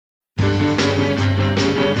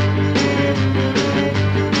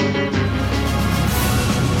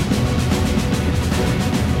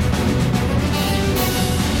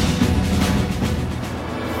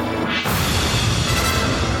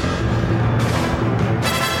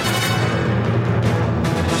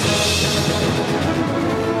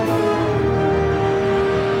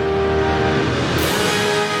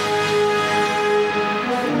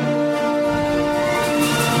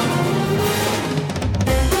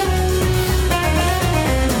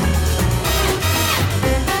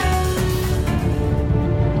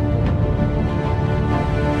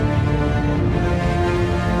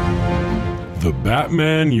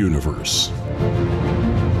Batman universe.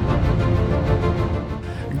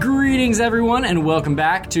 Greetings, everyone, and welcome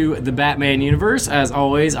back to the Batman universe. As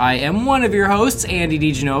always, I am one of your hosts, Andy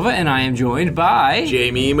DeGenova, and I am joined by...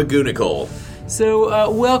 Jamie McGunicle.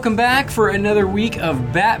 So, welcome back for another week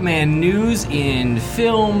of Batman news in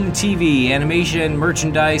film, TV, animation,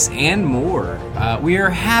 merchandise, and more. We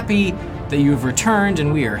are happy that you have returned,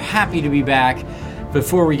 and we are happy to be back.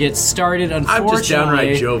 Before we get started, unfortunately... I'm just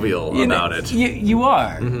downright jovial about it. You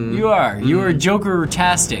are. Mm-hmm. You are. Mm-hmm. You are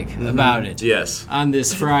Joker-tastic about it. Yes. On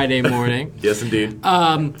this Friday morning. Yes, indeed.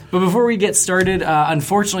 But before we get started,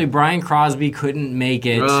 unfortunately, Brian Crosby couldn't make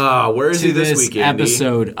it where is he this week, Andy?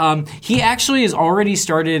 episode. He actually has already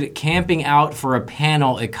started camping out for a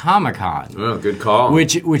panel at Comic-Con. Oh, good call.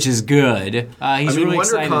 Which is good. He's really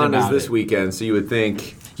excited about it. WonderCon is this weekend, so you would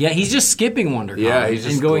think... Yeah, he's just skipping WonderCon. Yeah, he's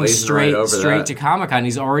just and going straight that. to Comic-Con.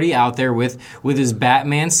 He's already out there with his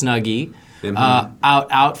Batman Snuggie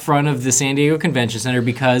out front of the San Diego Convention Center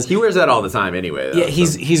because he wears that all the time anyway. Though, yeah,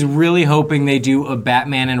 he's really hoping they do a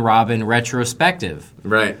Batman and Robin retrospective.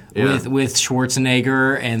 Right. Yeah. With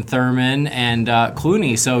Schwarzenegger and Thurman and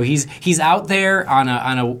Clooney. So he's out there on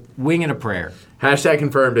a wing and a prayer. Hashtag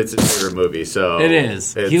confirmed it's his favorite movie, so... It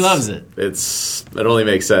is. He loves it. It only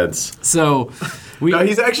makes sense. So...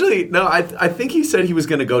 he's actually... No, I think he said he was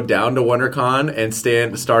going to go down to WonderCon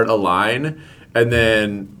and start a line, and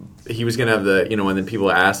then he was going to have when then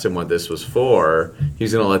people asked him what this was for, he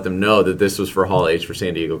was going to let them know that this was for Hall H for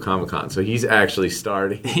San Diego Comic-Con. So he's actually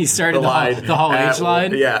starting... He started the Hall H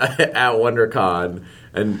line? Yeah, at WonderCon.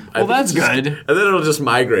 And that's good. And then it'll just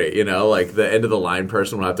migrate, like the end of the line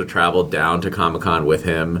person will have to travel down to Comic-Con with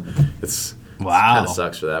him. It kind of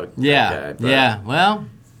sucks for that guy. Yeah, well,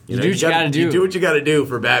 you do what you got to do. You do what you got to do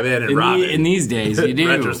for Batman and Robin. In these days, you do.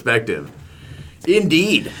 Retrospective.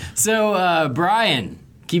 Indeed. So, Brian,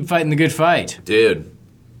 keep fighting the good fight. Dude.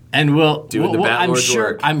 And doing the Bat-Lord's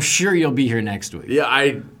work. I'm sure you'll be here next week.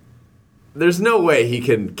 Yeah, there's no way he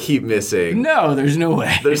can keep missing. No, there's no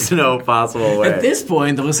way. There's no possible way. At this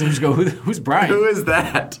point, the listeners go, who's Brian? Who is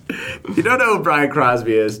that? If you don't know who Brian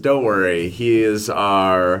Crosby is, don't worry. He is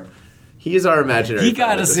our imaginary He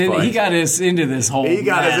got us into this whole mess. He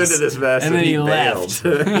got us into this mess and then he left.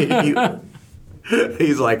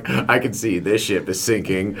 He's like, I can see this ship is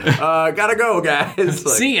sinking. Gotta go, guys.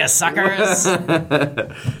 See ya, suckers.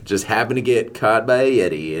 Just happened to get caught by a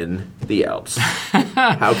Yeti in the Alps.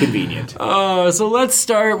 How convenient. So let's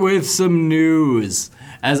start with some news.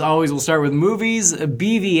 As always, we'll start with movies.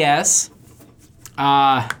 BVS.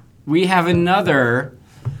 We have another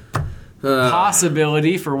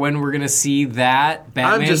possibility for when we're going to see that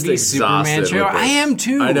Batman v Superman trailer. I am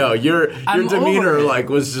too. I know your demeanor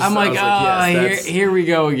was just. I'm like, yes, here we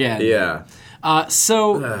go again. Yeah.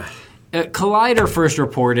 Collider first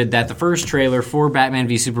reported that the first trailer for Batman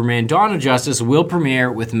v Superman: Dawn of Justice will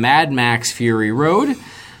premiere with Mad Max Fury Road.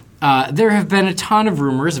 There have been a ton of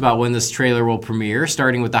rumors about when this trailer will premiere,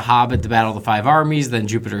 starting with The Hobbit, The Battle of the Five Armies, then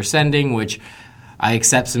Jupiter Ascending, which I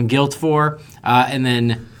accept some guilt for, and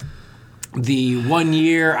then the 1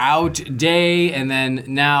 year out day, and then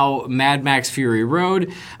now Mad Max Fury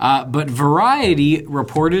Road. But Variety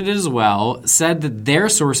reported as well, said that their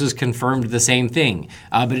sources confirmed the same thing.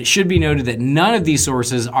 But it should be noted that none of these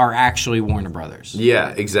sources are actually Warner Brothers.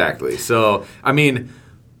 Yeah, exactly. So,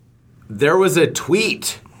 there was a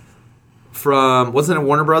tweet from, wasn't it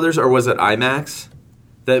Warner Brothers or was it IMAX?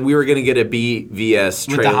 That we were going to get a BVS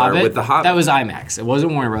trailer with The Hobbit. That was IMAX. It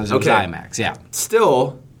wasn't Warner Brothers. It was IMAX, yeah.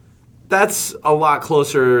 Still... That's a lot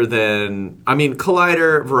closer than...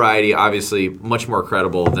 Collider, Variety, obviously much more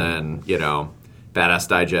credible than, Badass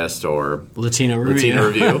Digest or... Latino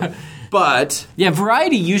Review. But... Yeah,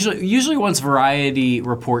 Variety, usually once Variety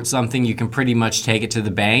reports something, you can pretty much take it to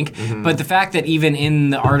the bank. Mm-hmm. But the fact that even in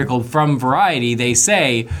the article from Variety, they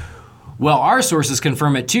say, well, our sources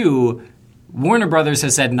confirm it too, Warner Brothers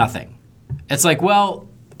has said nothing. It's like, well,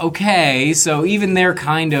 okay, so even they're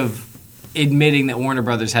kind of... admitting that Warner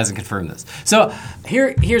Brothers hasn't confirmed this. So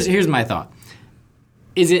here's my thought.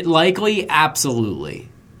 Is it likely? Absolutely.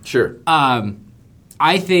 Sure.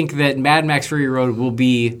 I think that Mad Max Fury Road will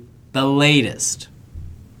be the latest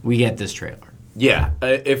we get this trailer. Yeah.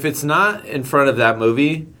 If it's not in front of that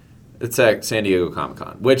movie, it's at San Diego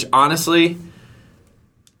Comic-Con. Which, honestly,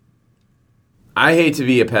 I hate to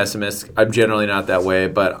be a pessimist. I'm generally not that way,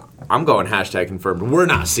 but I'm going hashtag confirmed. We're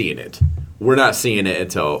not seeing it. We're not seeing it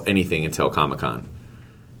until Comic-Con.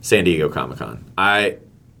 San Diego Comic-Con.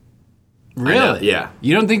 Really? Yeah.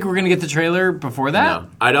 You don't think we're going to get the trailer before that? No.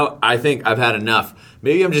 I don't. I think I've had enough.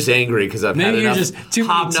 Maybe I'm just angry because I've had enough just too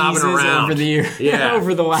many hobnobbing around. Over the year. Yeah.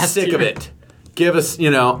 Over the last Sick year. of it. Give us,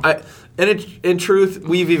 And in truth,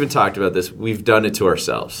 we've even talked about this. We've done it to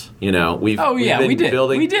ourselves. You know, we did.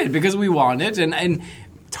 We did because we want it, and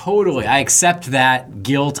totally, I accept that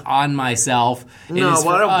guilt on myself. No,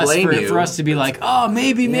 I don't blame you. For us to be like, oh,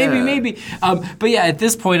 maybe. But yeah, at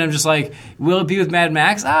this point, I'm just like, will it be with Mad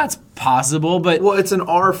Max? It's possible, but well, it's an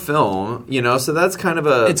R film, you know, so that's kind of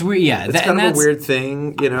a it's weird. Yeah, it's kind of a weird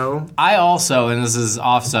thing, you know. I also, and this is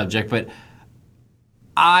off subject, but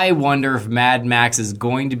I wonder if Mad Max is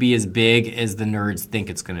going to be as big as the nerds think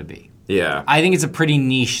it's going to be. Yeah. I think it's a pretty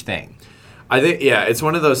niche thing. I think, yeah, it's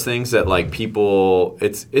one of those things that, like, people,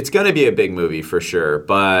 it's going to be a big movie for sure,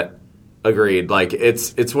 but agreed. Like,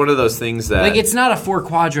 it's one of those things that... Like, it's not a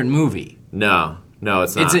 4-quadrant movie. No,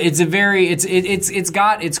 it's not. It's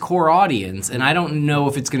got its core audience, and I don't know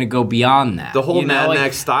if it's going to go beyond that. The whole Mad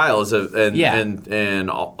Max style is and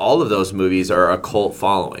all of those movies are a cult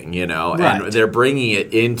following, you know, right. And they're bringing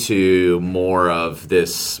it into more of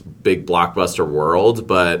this big blockbuster world,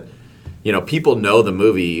 but you know, people know the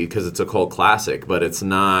movie because it's a cult classic, but it's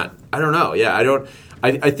not. I don't know. Yeah,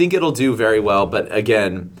 I think it'll do very well, but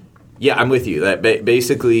again, yeah, I'm with you. That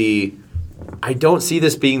basically. I don't see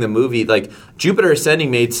this being the movie. Like, Jupiter Ascending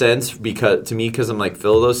made sense to me because I'm like,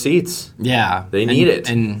 fill those seats. Yeah. They need it.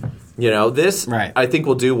 And you know, this right. I think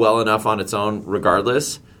will do well enough on its own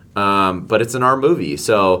regardless. But it's an R movie.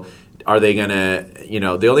 So are they going to, you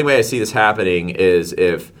know, the only way I see this happening is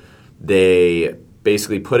if they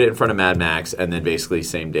basically put it in front of Mad Max and then basically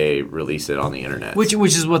same day release it on the internet. Which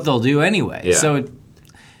is what they'll do anyway. Yeah.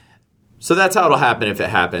 So that's how it'll happen if it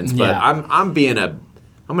happens. But yeah. I'm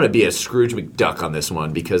going to be a Scrooge McDuck on this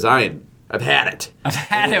one because I've had it. I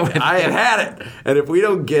have had it. And if we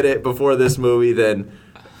don't get it before this movie, then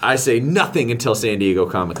I say nothing until San Diego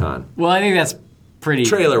Comic-Con. Well, I think that's pretty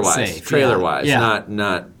trailer-wise. safe. Trailer-wise. Yeah.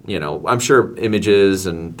 Not, you know, I'm sure images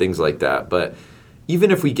and things like that. But even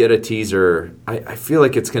if we get a teaser, I feel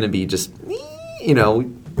like it's going to be just, you know,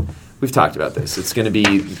 we've talked about this. It's going to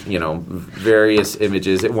be, you know, various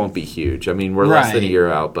images. It won't be huge. I mean, we're less than a year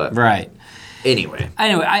out, but... Right. Anyway,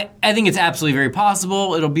 I think it's absolutely very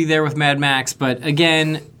possible it'll be there with Mad Max, but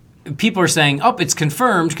again, people are saying, oh, it's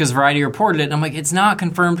confirmed because Variety reported it, and I'm like, it's not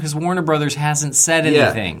confirmed because Warner Brothers hasn't said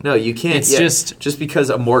anything. Yeah. No, you can't. It's just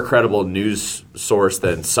because a more credible news source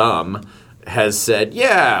than some has said,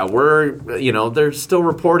 yeah, they're still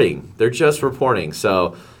reporting. They're just reporting.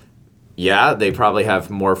 So, yeah, they probably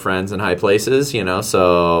have more friends in high places, you know,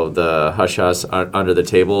 so the hush-hush under the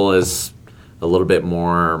table is a little bit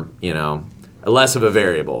more, you know, less of a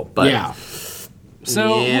variable, but yeah.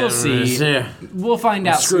 So we'll see. We'll find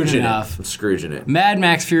out soon enough. I'm Scrooging it. Mad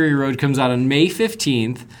Max Fury Road comes out on May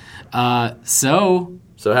 15th. So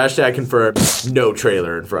hashtag confirmed. No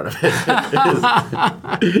trailer in front of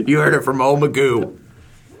it. You heard it from Old Magoo.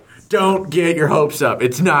 Don't get your hopes up.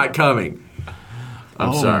 It's not coming.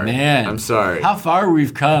 I'm sorry. Man. I'm sorry. How far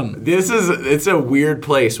we've come. It's a weird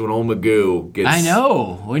place when Old Magoo gets... I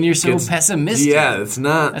know. When you're so pessimistic. Yeah, that's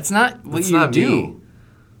not what you do.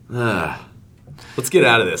 Let's get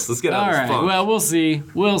out of this. Let's get out of this funk. Well, we'll see.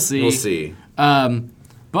 We'll see. But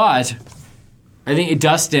I think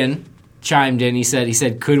Dustin chimed in. He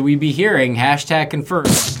said, could we be hearing hashtag confirmed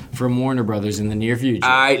from Warner Brothers in the near future?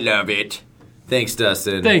 I love it. Thanks,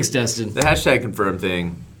 Dustin. The hashtag confirmed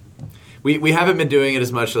thing. We haven't been doing it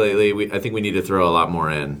as much lately. I think we need to throw a lot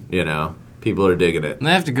more in, you know. People are digging it.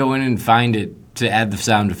 I have to go in and find it to add the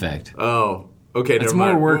sound effect. Oh, okay. That's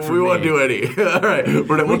more work for me. We won't do any. All right.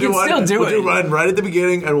 We'll do one. We'll do one right at the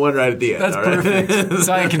beginning and one right at the end. That's perfect.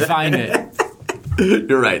 So I can find it.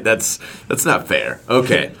 You're right. That's not fair.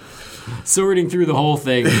 Okay. Sorting through the whole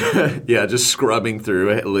thing. Yeah, just scrubbing through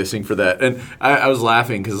it, listening for that. And I was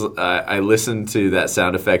laughing because I listened to that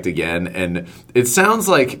sound effect again, and it sounds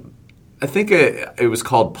like... I think it was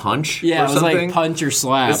called Punch. Yeah, or it was something. like Punch or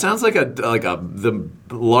Slap. It sounds like the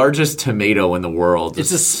largest tomato in the world.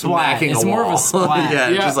 It's a splat. It's more of a splat. Yeah,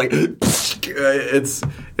 it's just like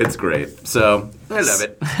it's great. So I love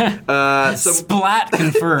it. Splat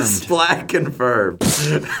confirmed. Splat confirmed.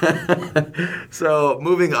 So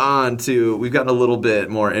moving on to, we've gotten a little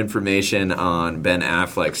bit more information on Ben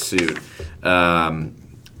Affleck's suit.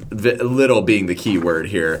 Little being the key word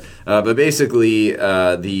here. But basically,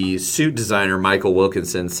 the suit designer, Michael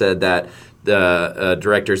Wilkinson, said that the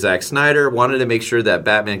director, Zack Snyder, wanted to make sure that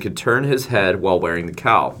Batman could turn his head while wearing the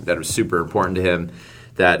cowl. That was super important to him,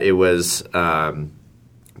 that it was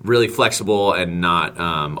really flexible and not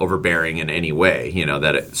overbearing in any way, you know,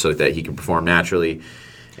 so that he can perform naturally.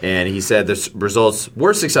 And he said the results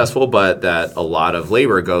were successful, but that a lot of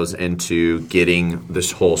labor goes into getting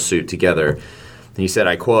this whole suit together. He said,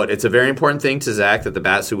 I quote, "It's a very important thing to Zach that the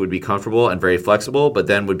Batsuit would be comfortable and very flexible, but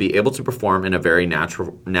then would be able to perform in a very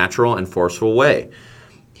natural and forceful way."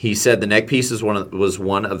 He said the neck piece was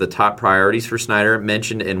one of the top priorities for Snyder,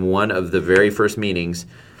 mentioned in one of the very first meetings.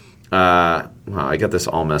 Wow, I got this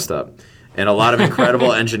all messed up. And a lot of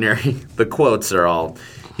incredible engineering. The quotes are all...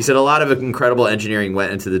 He said a lot of incredible engineering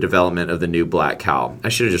went into the development of the new black cowl. I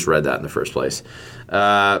should have just read that in the first place.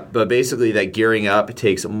 But basically that gearing up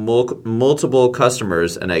takes multiple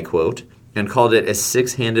customers, and I quote, and called it a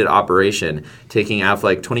six-handed operation, taking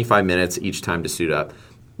Affleck 25 minutes each time to suit up.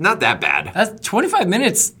 Not that bad. That's 25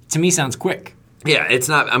 minutes to me sounds quick. Yeah, it's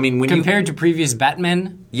not, I mean, when compared to previous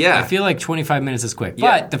Batman, yeah. I feel like 25 minutes is quick.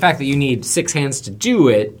 Yeah. But the fact that you need 6 hands to do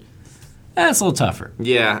it, that's a little tougher.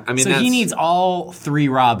 Yeah, I mean, so he needs all 3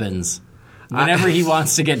 Robins whenever he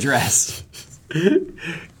wants to get dressed.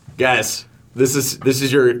 Guys, this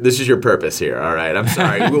is your purpose here. All right, I'm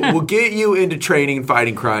sorry. We'll get you into training and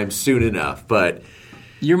fighting crime soon enough, but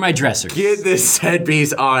you're my dresser. Get this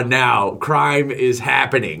headpiece on now. Crime is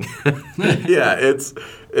happening. Yeah, it's.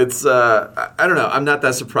 I don't know. I'm not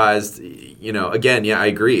that surprised. You know, again, yeah, I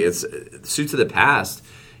agree. It's suits of the past.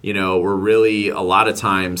 You know, were really a lot of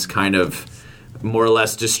times kind of more or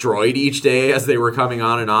less destroyed each day as they were coming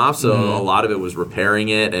on and off. So a lot of it was repairing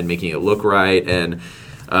it and making it look right. And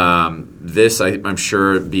this, I'm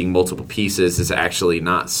sure, being multiple pieces is actually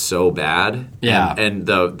not so bad. Yeah. And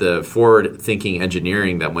the forward-thinking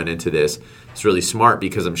engineering that went into this is really smart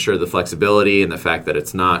because I'm sure the flexibility and the fact that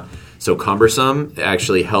it's not so cumbersome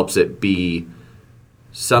actually helps it be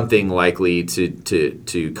something likely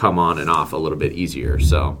to come on and off a little bit easier.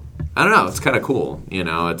 So I don't know. It's kind of cool. You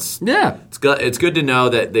know, it's good to know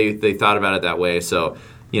that they thought about it that way. So,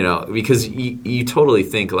 you know, because you totally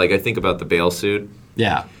think, like, I think about the Bale suit.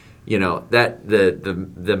 Yeah. You know, that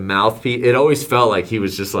the mouthpiece, it always felt like he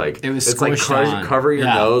was just like, it's like cover your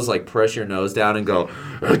nose, like press your nose down and go,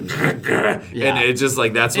 and it's just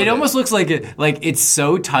like, that's what it almost looks like it's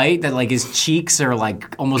so tight that like his cheeks are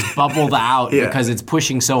like almost bubbled out because it's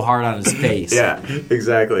pushing so hard on his face. Yeah,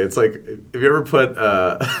 exactly. It's like, have you ever put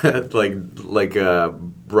like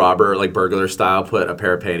robber, like burglar style, put a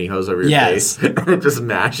pair of pantyhose over your face and it just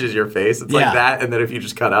mashes your face? It's like that, and then if you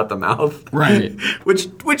just cut out the mouth, right? which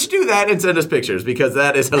do that and send us pictures because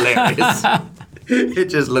that is hilarious. It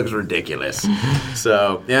just looks ridiculous.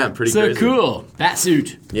 So yeah, pretty crazy. So cool. That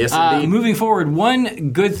suit. Yes, indeed. Moving forward,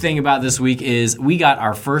 one good thing about this week is we got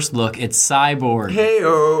our first look at Cyborg.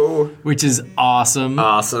 Hey-o. Which is awesome.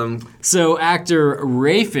 Awesome. So actor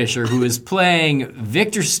Ray Fisher, who is playing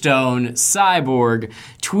Victor Stone, Cyborg,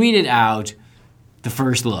 tweeted out the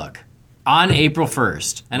first look on April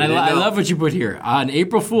 1st. And I love what you put here. On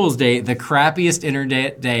April Fool's Day, the crappiest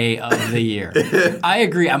internet day of the year. I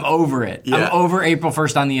agree. I'm over it. Yeah. I'm over April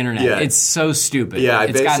 1st on the internet. Yeah. It's so stupid. Yeah,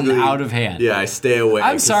 it's gotten out of hand. Yeah, I stay away.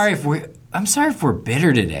 I'm sorry if we're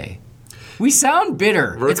bitter today. We sound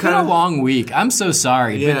bitter. It's been a long week. I'm so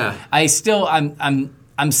sorry. Yeah. But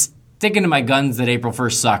I'm sticking to my guns that April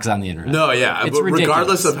 1st sucks on the internet. No, yeah. It's but ridiculous.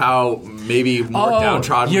 Regardless of how maybe more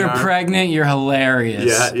downtrodden you're pregnant, you're hilarious.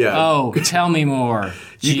 Yeah, yeah. Oh, tell me more.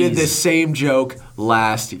 You did the same joke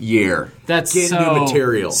last year. That's Get new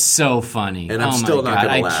material. So funny. And I'm still not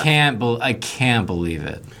going to laugh. I can't believe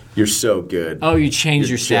it. You're so good. Oh, you changed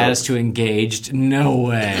your status to engaged? No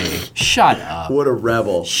way. Shut up. What a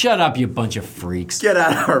rebel. Shut up, you bunch of freaks. Get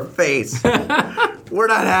out of our face. We're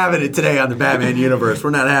not having it today on the Batman universe.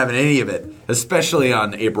 We're not having any of it. Especially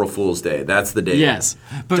on April Fool's Day. That's the day. Yes.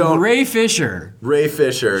 But Ray Fisher.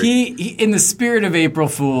 He, in the spirit of April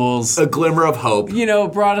Fools. A glimmer of hope. You know,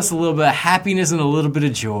 brought us a little bit of happiness and a little bit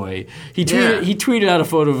of joy. He tweeted out a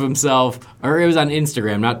photo of himself, or it was on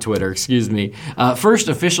Instagram, not Twitter, excuse me. First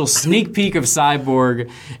official sneak peek of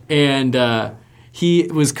Cyborg, and he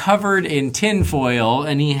was covered in tinfoil,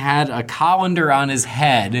 and he had a colander on his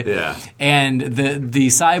head. Yeah. And the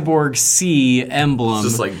Cyborg C emblem.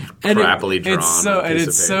 It's just like crappily drawn.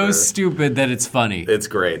 It's so stupid that it's funny. It's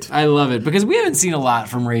great. I love it because we haven't seen a lot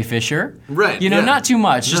from Ray Fisher. Right. You know, not too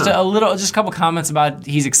much. Just just a couple comments about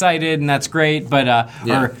he's excited and that's great, but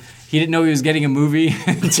or he didn't know he was getting a movie.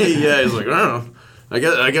 Yeah, he's like, oh. I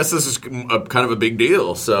guess this is kind of a big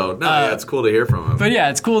deal. So, it's cool to hear from him. But yeah,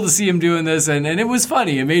 it's cool to see him doing this, and it was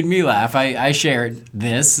funny. It made me laugh. I shared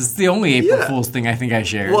this. It's the only April Fool's thing I think I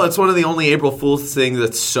shared. Well, it's one of the only April Fool's things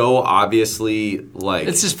that's so obviously, like...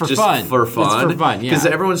 It's just for fun. It's for fun, yeah. Because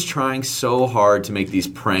everyone's trying so hard to make these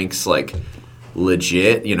pranks, like...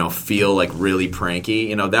 legit, you know, feel like really pranky.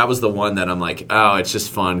 You know, that was the one that I'm like, oh, it's just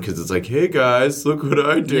fun because it's like, hey guys, look what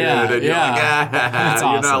I did. Yeah, and you're like, That's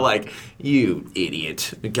awesome. You're not like, you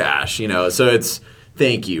idiot. Gosh, you know, so it's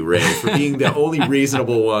Thank you, Ray, for being the only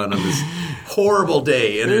reasonable one on this horrible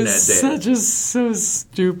day, internet day. So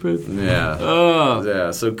stupid. Yeah. Oh.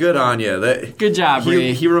 Yeah, so good on you. Good job,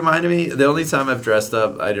 Ray. He reminded me, the only time I've dressed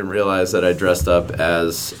up, I didn't realize that I dressed up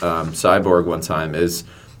as Cyborg one time, is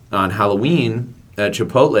on Halloween at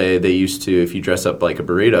Chipotle. They used to, if you dress up like a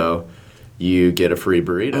burrito, you get a free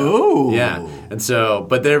burrito. Oh. Yeah. And so,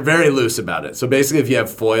 but they're very loose about it. So basically, if you have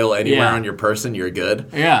foil anywhere on your person, you're good.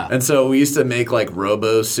 Yeah. And so we used to make like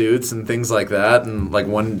robo suits and things like that. And like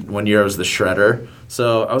one year I was the Shredder.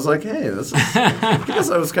 So I was like, hey, this is, I guess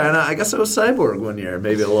I was Cyborg one year.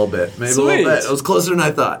 Maybe a little bit. Maybe Sweet. a little bit. It was closer than I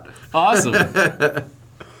thought. Awesome.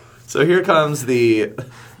 So here comes the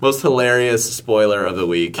most hilarious spoiler of the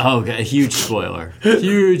week. Oh, God, huge spoiler.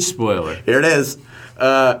 Huge spoiler. Here it is.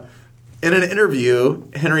 In an interview,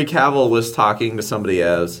 Henry Cavill was talking to somebody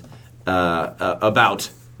about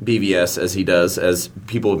BVS, as he does, as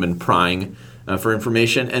people have been prying for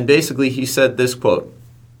information. And basically he said this quote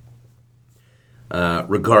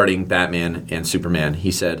regarding Batman and Superman.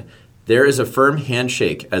 He said, "There is a firm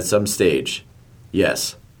handshake at some stage.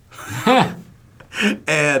 Yes."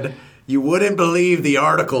 And you wouldn't believe the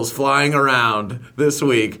articles flying around this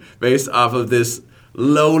week based off of this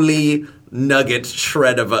lowly nugget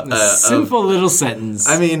shred of a simple little sentence.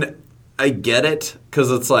 I mean, I get it because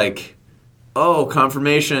it's like, oh,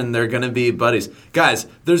 confirmation, they're going to be buddies. Guys,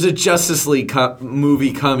 there's a Justice League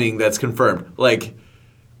movie coming that's confirmed. Like,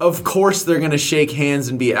 of course they're going to shake hands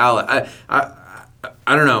and be allies.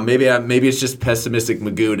 I don't know. Maybe it's just pessimistic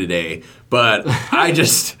Magoo today, but I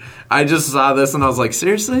just saw this and I was like,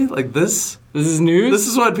 seriously? Like this? This is news? This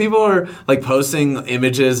is what people are like posting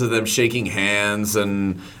images of them shaking hands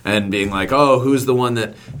and being like, oh, who's the one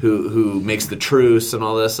that who makes the truce and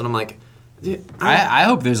all this? And I'm like, I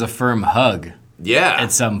hope there's a firm hug. Yeah.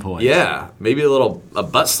 At some point. Yeah. Maybe a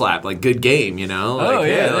butt slap, like good game, you know? Like, oh,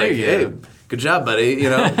 yeah, there you go. Hey, good job, buddy. You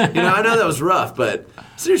know, I know that was rough, but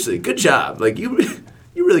seriously, good job. Like you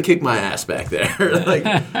really kicked my ass back there. Like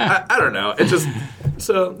I don't know. It just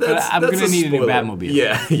I'm gonna need a new Batmobile.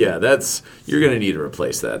 Yeah, you're gonna need to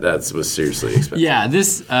replace that. That was seriously expensive. Yeah,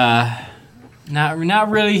 this not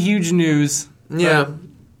really huge news. Yeah.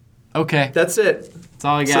 Okay. That's it. That's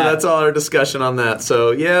all I got. So that's all our discussion on that.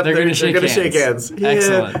 So yeah, they're gonna shake hands. Yeah.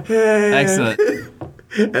 Excellent.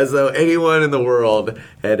 Excellent. As though anyone in the world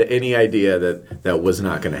had any idea that was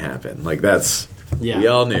not going to happen. Like we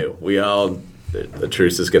all knew. The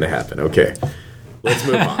truce is going to happen. Okay. Let's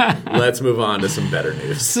move on. Let's move on to some better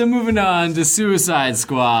news. So moving on to Suicide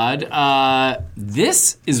Squad.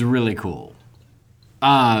 This is really cool.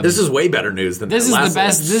 This is way better news than this. Is the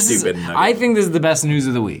best. I think this is the best news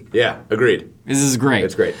of the week. Yeah, agreed. This is great.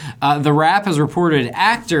 It's great. The Wrap has reported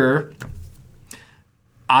actor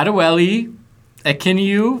Adewale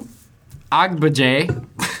Ekiniu Agbaje.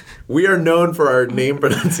 We are known for our name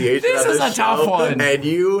pronunciation. This is a tough one. And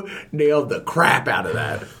you nailed the crap out of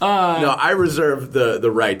that. No, I reserve the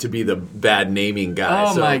right to be the bad naming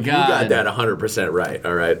guy. Oh, my God. You got that 100% right,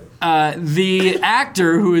 all right? The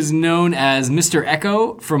actor who is known as Mr.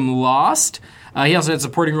 Echo from Lost. He also had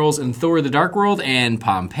supporting roles in Thor: The Dark World and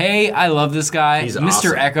Pompeii. I love this guy. He's Mr.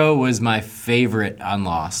 awesome. Echo was my favorite on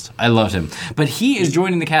Lost. I loved him. But he is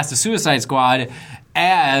joining the cast of Suicide Squad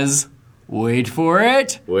as... Wait for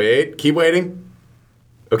it. Wait. Keep waiting.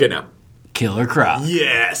 Okay, now. Killer Croc.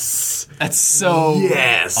 Yes. That's so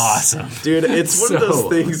yes. awesome. Dude, it's one of those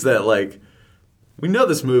things that, like, we know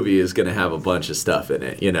this movie is going to have a bunch of stuff in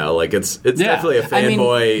it, you know? Like, it's definitely a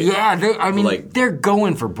fanboy. They're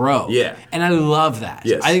going for bro. Yeah. And I love that.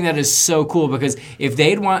 Yes. I think that is so cool because if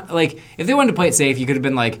they wanted to play it safe, you could have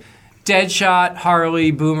been like, Deadshot,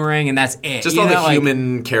 Harley, Boomerang, and that's it. Just all the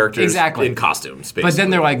human characters in costumes, basically. But then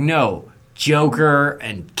they're like, no, Joker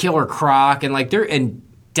and Killer Croc and and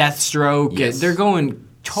Deathstroke. Yes. They're going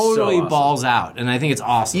totally So awesome. balls out, and I think it's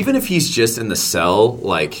awesome. Even if he's just in the cell,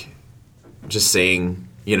 like, just saying,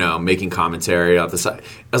 making commentary off the side.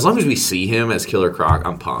 As long as we see him as Killer Croc,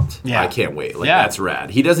 I'm pumped. Yeah. I can't wait. That's rad.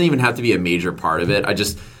 He doesn't even have to be a major part of it.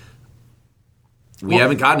 We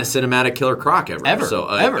haven't gotten a cinematic Killer Croc ever. So,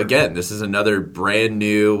 again, this is another brand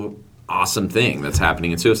new, awesome thing that's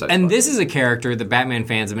happening in Suicide Squad. And this is a character that Batman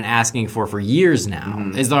fans have been asking for years now.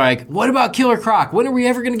 Mm-hmm. Is they're like, what about Killer Croc? When are we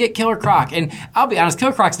ever going to get Killer Croc? And I'll be honest,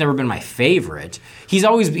 Killer Croc's never been my favorite. He's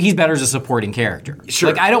better as a supporting character.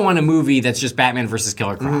 Sure. Like, I don't want a movie that's just Batman versus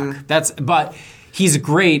Killer Croc. Mm-hmm. But he's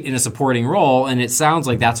great in a supporting role, and it sounds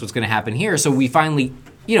like that's what's going to happen here. So we finally,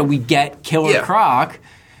 we get Killer Croc.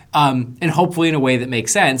 And hopefully in a way that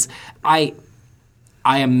makes sense. I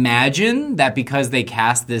imagine that because they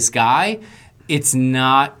cast this guy, it's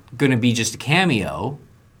not going to be just a cameo.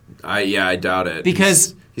 I doubt it.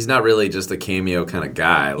 Because he's not really just a cameo kind of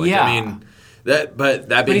guy. Like, Yeah. I mean, that being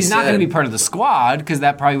but he's not said, going to be part of the squad because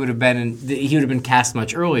that probably would have been he would have been cast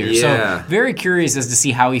much earlier. Yeah. So very curious as to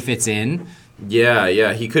see how he fits in.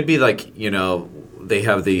 Yeah. He could be like, they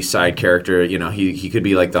have the side character, he could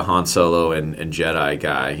be like the Han Solo and Jedi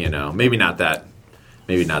guy,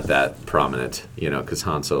 Maybe not that prominent, because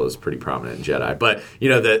Han Solo is pretty prominent in Jedi. But,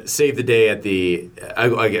 the save the day at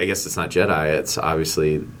I guess it's not Jedi, it's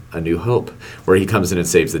obviously A New Hope, where he comes in and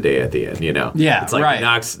saves the day at the end, Yeah, it's like right.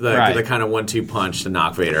 knocks the kind of 1-2 punch to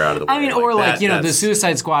knock Vader out of the way. I mean, or the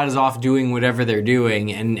Suicide Squad is off doing whatever they're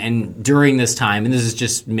doing, and during this time, and this is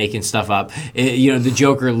just making stuff up, the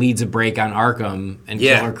Joker leads a break on Arkham, and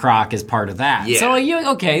Killer Croc is part of that. Yeah. So,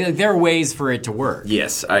 there are ways for it to work.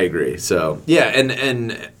 Yes, I agree. So, yeah,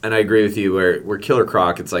 and I agree with you where Killer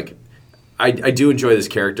Croc, it's like, I do enjoy this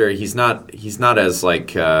character. He's not as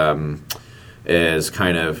like as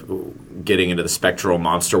kind of getting into the spectral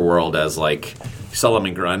monster world as like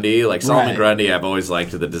Solomon Grundy. Like Solomon Grundy, I've always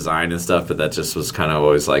liked the design and stuff, but that just was kind of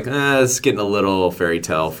always like, it's getting a little fairy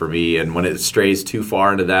tale for me. And when it strays too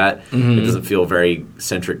far into that, it doesn't feel very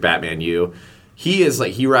centric Batman-U. He is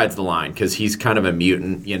like, he rides the line because he's kind of a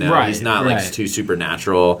mutant, he's not like too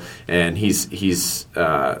supernatural, and he's just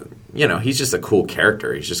a cool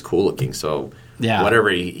character. He's just cool looking. So whatever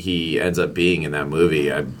he ends up being in that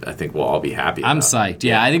movie, I think we'll all be happy about. I'm psyched.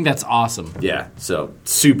 Yeah, I think that's awesome. Yeah, so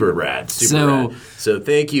super rad. Rad. So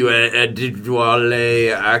thank you,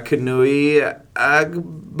 Adewale Akinnuoye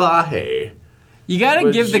Agbaje. You got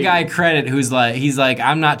to give the guy credit he's like,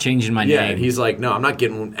 I'm not changing my name. Yeah, he's like, no, I'm not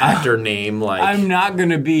getting an actor name like... I'm not going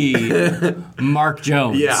to be Mark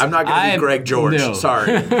Jones. Yeah, I'm not going to be Greg George. No.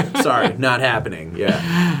 Sorry, not happening.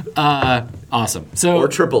 Yeah. Awesome. So or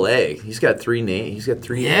AAA. He's got 3 names. He's got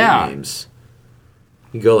 3 names.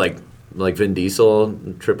 You go like Vin Diesel,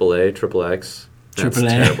 AAA, Triple X. That's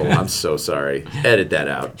terrible. I'm so sorry. Edit that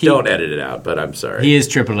out. Don't edit it out, but I'm sorry. He is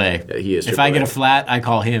AAA. Yeah, he is AAA. If I get a flat, I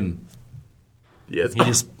call him. Yes. He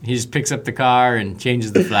just picks up the car and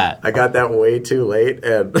changes the flat. I got that way too late,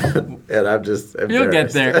 and I'm just embarrassed. You'll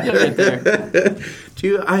get there.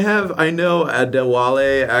 I know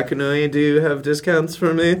Adewale Akinnuoye, do you have discounts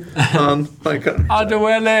for me on my car?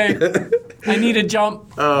 Adewale, I need a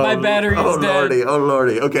jump. My battery is dead. Oh,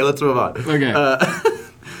 lordy. Okay, let's move on. Okay.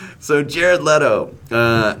 So Jared Leto,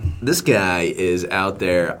 this guy is out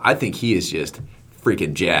there. I think he is just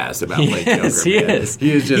freaking jazzed about playing Joker. He is.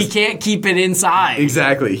 He can't keep it inside.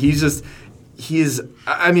 Exactly. It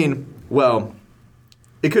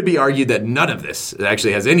could be argued that none of this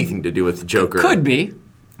actually has anything to do with the Joker. Could be.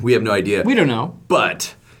 We have no idea. We don't know.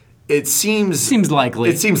 But it seems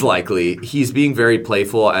likely. It seems likely. He's being very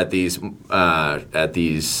playful at these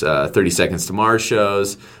 30 Seconds to Mars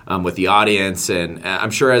shows with the audience, and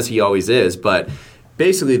I'm sure as he always is, but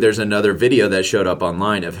basically there's another video that showed up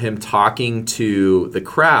online of him talking to the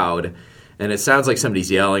crowd, and it sounds like somebody's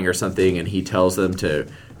yelling or something, and he tells them to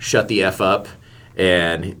shut the F up,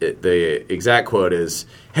 and the exact quote is,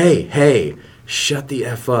 hey, shut the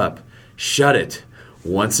F up. Shut it.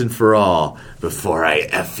 Once and for all, before I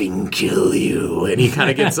effing kill you. And he kind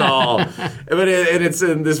of gets all, and it's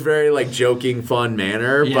in this very like joking, fun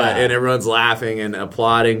manner, and everyone's laughing and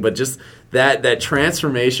applauding, but just that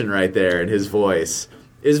transformation right there in his voice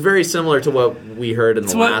is very similar to what we heard in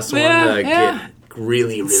the last one. Get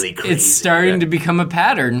really, really crazy. It's starting to become a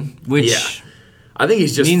pattern, which I think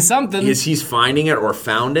he's just means something. He's finding it or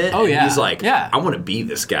found it. Oh, yeah. He's like, I want to be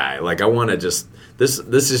this guy. Like, I want to just this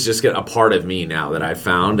is just a part of me now that I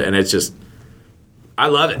found, and it's just I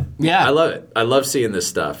love it. Yeah, I love it. I love seeing this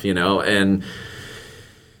stuff, and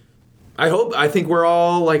I think we're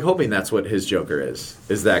all like hoping that's what his Joker is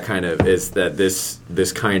that kind of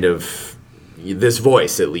this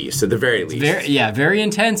voice, at least, at the very least. Very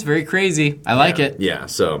intense, very crazy. I like it. Yeah,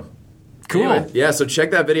 so cool. Anyway, so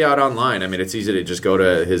check that video out online. I mean, it's easy to just go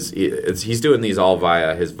to he's doing these all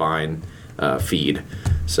via his Vine feed.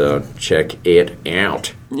 So check it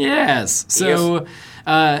out. Yes. So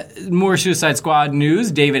more Suicide Squad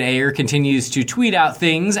news. David Ayer continues to tweet out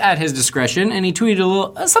things at his discretion, and he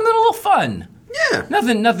tweeted something a little fun. Yeah.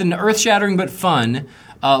 Nothing earth-shattering, but fun.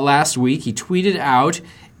 Last week, he tweeted out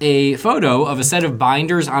a photo of a set of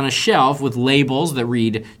binders on a shelf with labels that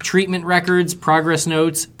read treatment records, progress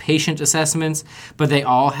notes, patient assessments, but they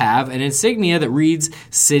all have an insignia that reads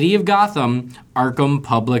City of Gotham, Arkham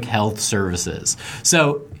Public Health Services.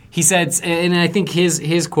 So he said, and I think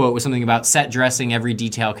his quote was something about set dressing, every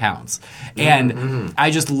detail counts. And I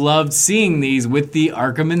just loved seeing these with the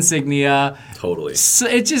Arkham insignia. Totally. So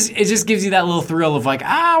it just gives you that little thrill of like,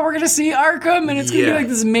 we're going to see Arkham, and it's going to be like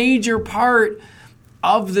this major part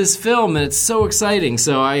of this film, and it's so exciting.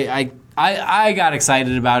 So I got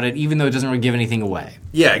excited about it, even though it doesn't really give anything away.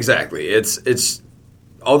 Yeah, exactly. It's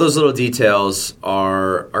all those little details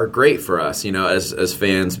are great for us, as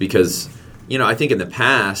fans, because I think in the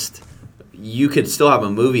past you could still have a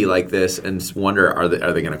movie like this and wonder, are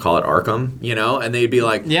they going to call it Arkham? And they'd be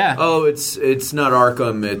like, yeah, oh, it's not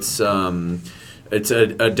Arkham, it's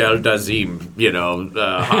a Del Dazim,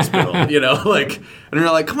 hospital, and they're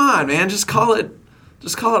like, come on, man, just call it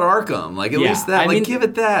Arkham. Like, at least that. Give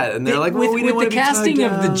it that. And they're like, well, we didn't want to be tied down. With the casting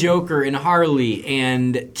of the Joker and Harley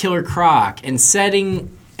and Killer Croc and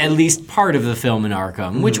setting at least part of the film in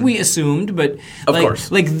Arkham, which we assumed, but of course.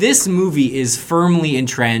 This movie is firmly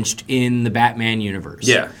entrenched in the Batman universe.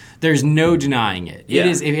 Yeah. There's no denying it. Yeah. It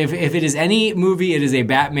is if it is any movie, it is a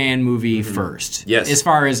Batman movie first. Yes. As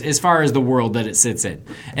far as the world that it sits in.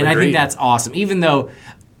 And I think that's awesome. Even though,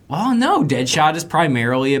 well, no, Deadshot is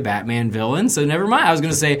primarily a Batman villain, so never mind. I was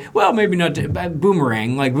going to say, well, maybe not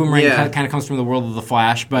Boomerang. Like, Boomerang kind of comes from the world of the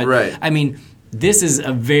Flash, but right. I mean, this is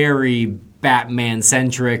a very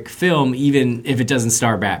Batman-centric film, even if it doesn't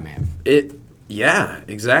star Batman. Yeah,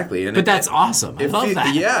 exactly. But that's awesome. I love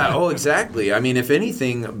that. Yeah, exactly. I mean, if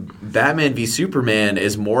anything, Batman v Superman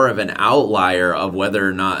is more of an outlier of whether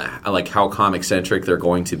or not, like, how comic-centric they're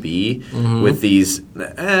going to be with these.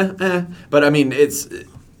 But I mean,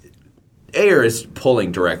 Ayer is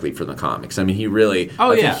pulling directly from the comics. I mean, he really.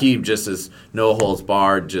 I think he just is no holds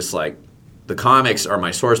barred. Just like, the comics are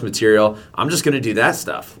my source material. I'm just going to do that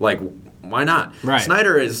stuff. Like, why not? Right.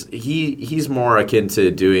 Snyder is he's more akin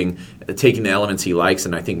to taking the elements he likes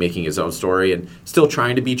and I think making his own story and still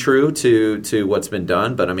trying to be true to what's been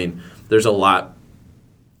done. But I mean, there's a lot.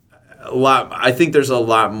 I think there's a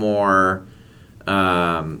lot more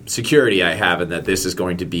security I have in that this is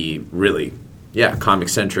going to be really, comic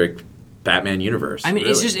centric Batman universe. I mean,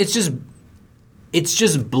 really. it's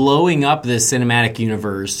just blowing up the cinematic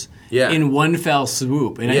universe. Yeah. In one fell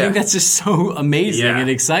swoop. And I think that's just so amazing and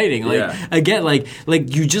exciting. Again, like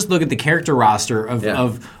you just look at the character roster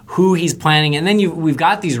of who he's planning, and then we've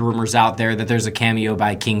got these rumors out there that there's a cameo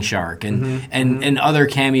by King Shark and other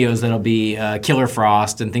cameos that'll be Killer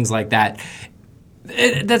Frost and things like that.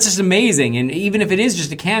 That's just amazing. And even if it is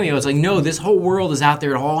just a cameo, it's like, no, this whole world is out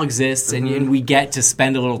there. It all exists, and we get to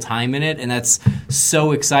spend a little time in it. And that's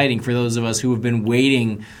so exciting for those of us who have been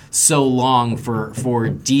waiting so long for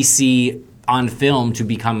DC on film to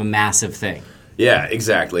become a massive thing. Yeah,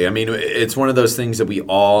 exactly. I mean, it's one of those things that we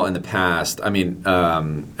all in the past, I mean,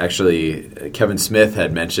 actually, Kevin Smith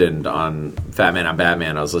had mentioned on Fat Man on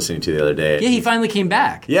Batman I was listening to the other day. Yeah, he finally came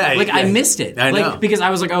back. Yeah. I missed it. I know. Because I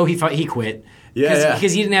was like, oh, he quit. Yeah,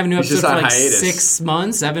 because he didn't have a new episode for like hiatus. 6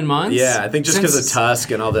 months, 7 months. Yeah, I think just because of Tusk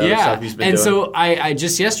and all the other stuff he's been doing. And so I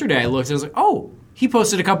just yesterday I looked and I was like, oh, he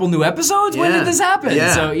posted a couple new episodes? When did this happen?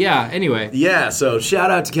 Yeah. So, anyway. Yeah, so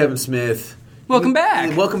shout out to Kevin Smith. Welcome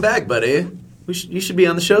back. Welcome back, buddy. You should be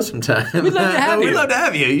on the show sometime. We'd love to have you. We'd love to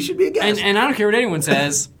have you. You should be a guest. And I don't care what anyone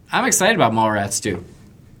says. I'm excited about Mallrats, too.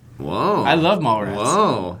 Whoa. I love Mallrats.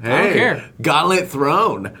 Whoa. Hey. I don't care. Gauntlet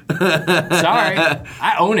Throne. Sorry.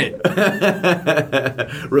 I own it.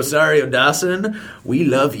 Rosario Dawson, we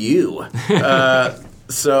love you.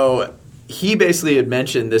 So he basically had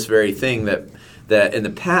mentioned this very thing that in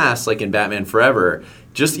the past, like in Batman Forever,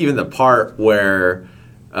 just even the part where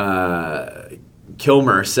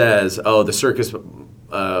Kilmer says, oh, the circus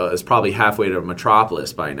is probably halfway to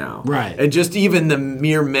Metropolis by now. Right. And just even the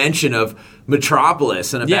mere mention of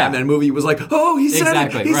Metropolis in a Batman movie was like, oh, he said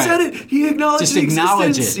it. He said it. He acknowledged just the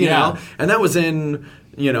acknowledge existence, it, you know? And that was in,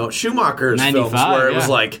 Schumacher's films where it was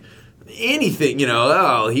like anything,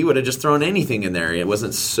 he would have just thrown anything in there. It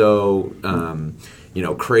wasn't so,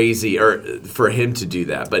 crazy or for him to do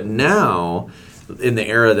that. But now, in the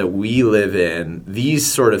era that we live in,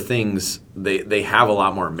 these sort of things, they have a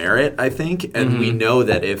lot more merit, I think. And we know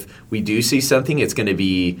that if we do see something, it's going to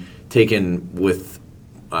be taken with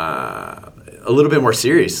a little bit more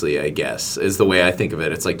seriously, I guess, is the way I think of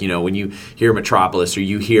it. It's like, when you hear Metropolis or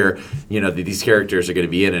you hear, that these characters are going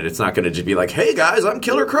to be in it, it's not going to just be like, hey, guys, I'm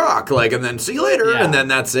Killer Croc, and then see you later, and then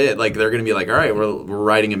that's it. Like, they're going to be like, all right, we're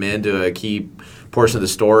writing him into a key portion of the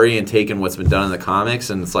story and taking what's been done in the comics,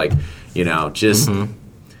 and it's like, just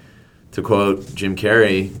to quote Jim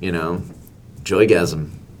Carrey,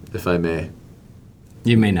 joygasm, if I may.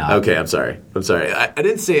 You may not. Okay, I'm sorry. I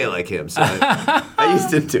didn't say it like him, so I used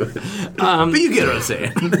to do it. But you get what I'm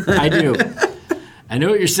saying. I do. I know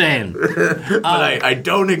what you're saying. But I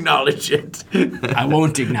don't acknowledge it. I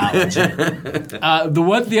won't acknowledge it. The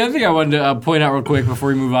other thing I wanted to point out real quick before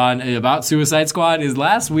we move on about Suicide Squad is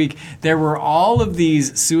last week there were all of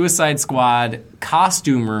these Suicide Squad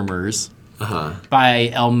costume rumors by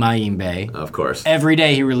El Mayimbe. Of course. Every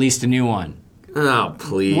day he released a new one. Oh,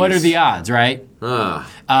 please. What are the odds, right? Ah.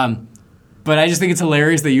 But I just think it's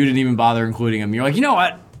hilarious that you didn't even bother including him. You're like, you know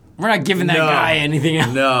what? We're not giving that guy anything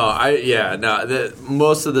else.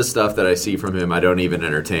 Most of the stuff that I see from him, I don't even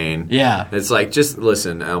entertain. Yeah. It's like, just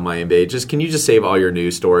listen, El Mayimbe, can you just save all your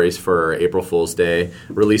news stories for April Fool's Day,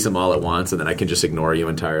 release them all at once, and then I can just ignore you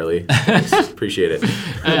entirely. Appreciate it.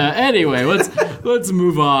 Anyway, let's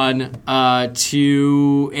move on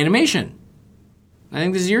to animation. I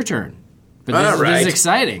think this is your turn. But this is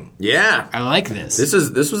exciting. Yeah. I like this.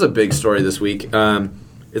 This was a big story this week.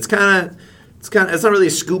 It's not really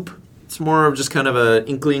a scoop. It's more of just kind of an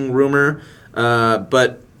inkling rumor.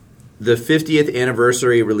 But the 50th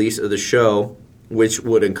anniversary release of the show, which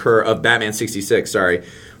would occur of Batman 66,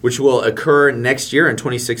 which will occur next year in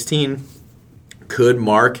 2016, could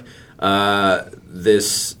mark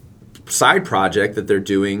this side project that they're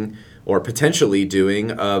doing or potentially doing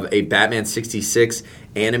of a Batman 66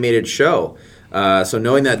 animated show. So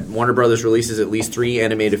knowing that Warner Brothers releases at least 3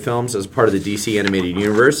 animated films as part of the DC animated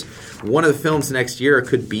universe, one of the films next year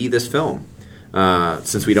could be this film,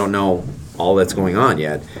 since we don't know all that's going on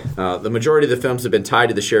yet. The majority of the films have been tied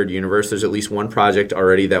to the shared universe. There's at least one project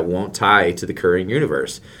already that won't tie to the current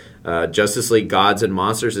universe. Justice League Gods and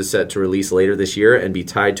Monsters is set to release later this year and be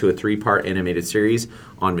tied to a 3-part animated series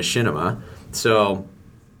on Machinima. So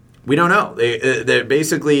we don't know. They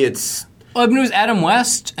basically, it's... Well, it was Adam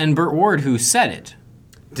West and Burt Ward who said it.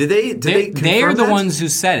 Did they They are the ones who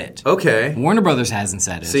said it. Okay. Warner Brothers hasn't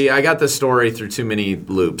said it. See, I got the story through too many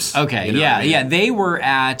loops. Okay, you know what I mean? yeah. They were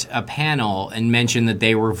at a panel and mentioned that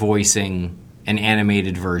they were voicing an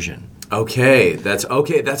animated version. Okay, that's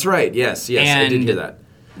right. Yes, And I did hear that.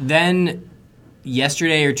 Then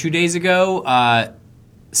yesterday or 2 days ago,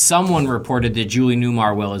 someone reported that Julie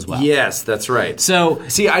Newmar will as well. Yes, that's right. So,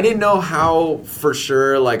 see, I didn't know how for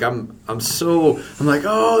sure. Like, I'm like,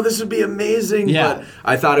 oh, this would be amazing. Yeah. But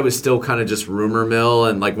I thought it was still kind of just rumor mill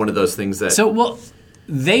and like one of those things that. So well,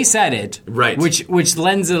 they said it, right? Which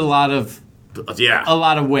lends it a lot of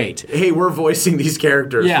weight. Hey, we're voicing these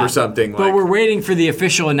characters for something. But we're waiting for the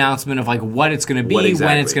official announcement of like what it's going to be,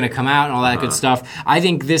 when it's going to come out, and all that good stuff. I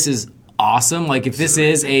think this is awesome. Like, if this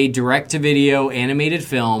is a direct-to-video animated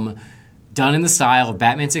film done in the style of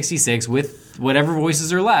Batman 66 with whatever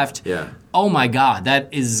voices are left, oh my God,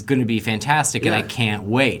 that is going to be fantastic, and I can't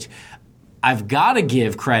wait. I've got to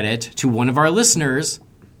give credit to one of our listeners,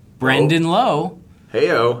 Brendan Lowe.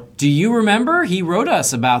 Heyo. Do you remember? He wrote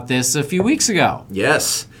us about this a few weeks ago.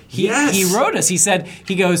 Yes. He wrote us.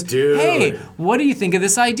 He goes, dude, hey, what do you think of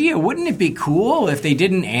this idea? Wouldn't it be cool if they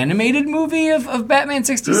did an animated movie of Batman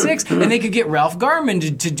 66 and they could get Ralph Garman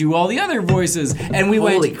to do all the other voices? And we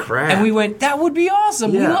Holy crap. And we went, that would be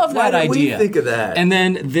awesome. Yeah. We love that idea. Why did we think of that? And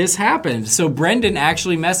then this happened. So Brendan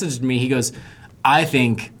actually messaged me. He goes, I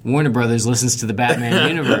think Warner Brothers listens to the Batman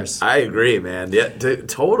universe. I agree, man. Yeah,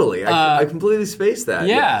 totally. I completely spaced that.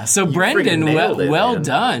 Yeah. So Brendan, well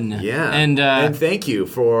done. Yeah. And thank you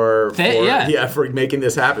for making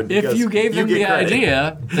this happen. If you gave them the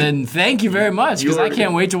idea, then thank you very much, because I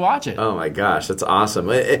can't wait to watch it. Oh my gosh, that's awesome.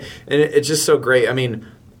 And it's just so great. I mean,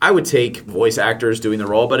 I would take voice actors doing the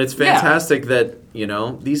role, but it's fantastic that, you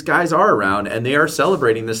know, these guys are around and they are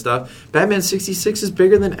celebrating this stuff. Batman 66 is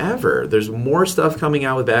bigger than ever. There's more stuff coming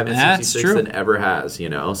out with Batman 66 than ever has, you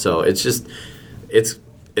know? So it's just, it's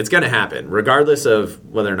going to happen, regardless of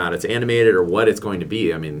whether or not it's animated or what it's going to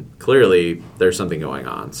be. I mean, clearly there's something going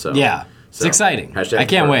on. So yeah, it's exciting. I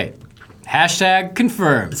can't wait. Hashtag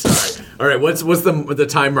confirmed. All right, what's the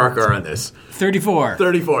time marker on this? 34.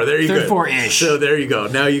 34. There you go. 34-ish. So there you go.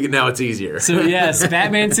 Now it's easier. So yes,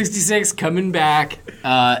 Batman 66 coming back.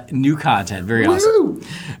 New content. Very awesome.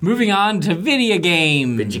 Moving on to video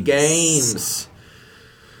games.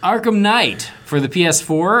 Arkham Knight for the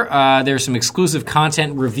PS4. There's some exclusive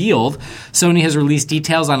content revealed. Sony has released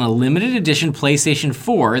details on a limited edition PlayStation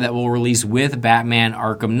 4 that will release with Batman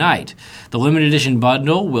Arkham Knight. The limited edition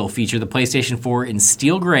bundle will feature the PlayStation 4 in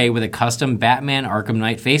steel gray with a custom Batman Arkham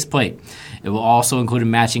Knight faceplate. It will also include a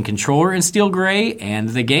matching controller in steel gray and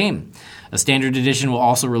the game. A standard edition will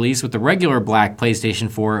also release with the regular black PlayStation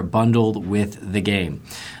 4 bundled with the game.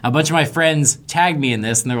 A bunch of my friends tagged me in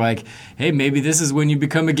this, and they're like, hey, maybe this is when you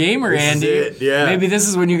become a gamer, Andy. Maybe this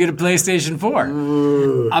is when you get a PlayStation 4.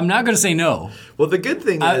 Ooh. I'm not going to say no. Well, the good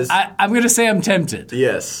thing is... I'm going to say I'm tempted.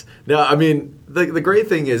 Yes. No, I mean, the great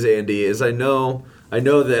thing is, Andy, is I know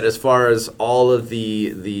that as far as all of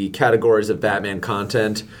the categories of Batman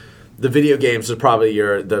content... The video games is probably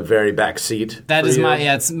the very back seat. That is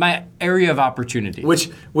it's my area of opportunity. Which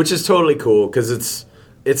is totally cool because it's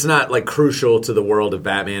it's not like crucial to the world of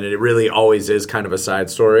Batman, and it really always is kind of a side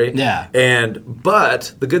story. Yeah.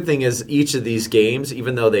 But the good thing is each of these games,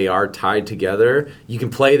 even though they are tied together, you can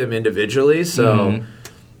play them individually. So,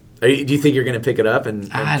 do you think you're going to pick it up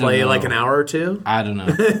and play like an hour or two? I don't know.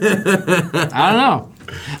 I don't know.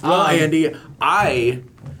 Well, Andy, I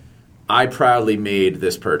proudly made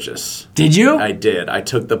this purchase. Did you? I did. I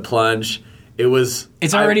took the plunge. It's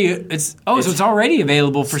already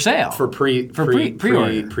available for sale for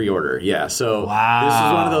pre-order. Yeah. So This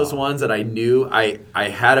is one of those ones that I knew. I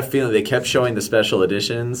had a feeling they kept showing the special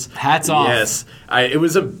editions. Hats off. Yes. It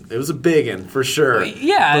was a big one for sure.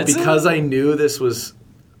 Yeah. But because I knew this was.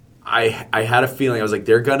 I had a feeling. I was like,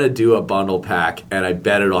 they're gonna do a bundle pack, and I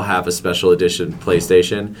bet it'll have a special edition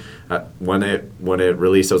PlayStation. When it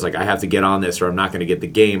released, I was like, I have to get on this, or I'm not gonna get the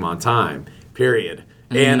game on time. Period.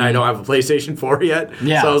 And I don't have a PlayStation 4 yet.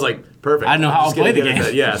 Yeah. So I was like, perfect. I don't know how I'll play the game.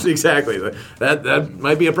 Yes, exactly. That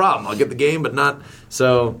might be a problem. I'll get the game, but not.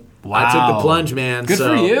 So I took the plunge, man. Good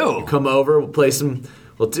for you. Come over. We'll play some.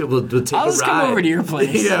 We'll take I'll just come over to your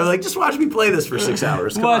place. Yeah, like just watch me play this for 6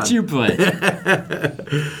 hours. Watch you play.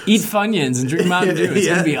 Eat Funyuns and drink Mountain Dew. It's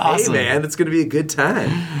gonna be awesome. Hey man, it's gonna be a good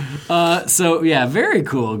time. So yeah, very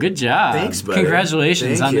cool. Good job. Thanks, buddy.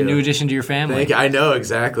 Congratulations on the new addition to your family. Thank you. I know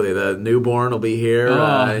exactly. The newborn will be here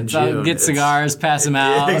in June. Get cigars, pass them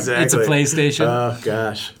out. Exactly. It's a PlayStation. Oh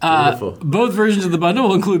gosh, beautiful. Both versions of the bundle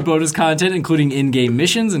will include bonus content, including in-game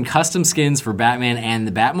missions and custom skins for Batman and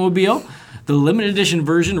the Batmobile. The limited edition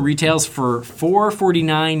version retails for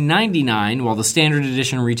 $449.99, while the standard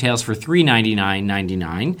edition retails for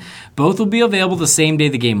 $399.99. Both will be available the same day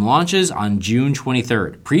the game launches on June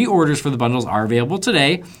 23rd. Pre-orders for the bundles are available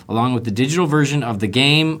today, along with the digital version of the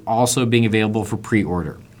game also being available for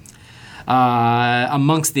pre-order.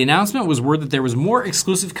 Amongst the announcement was word that there was more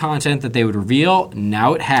exclusive content that they would reveal.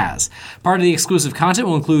 Now it has. Part of the exclusive content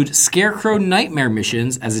will include Scarecrow Nightmare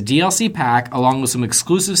missions as a DLC pack, along with some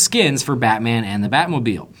exclusive skins for Batman and the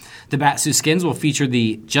Batmobile. The Batsuit skins will feature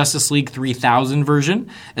the Justice League 3000 version,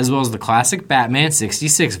 as well as the classic Batman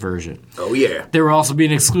 66 version. Oh, yeah. There will also be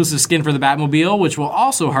an exclusive skin for the Batmobile, which will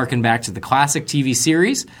also harken back to the classic TV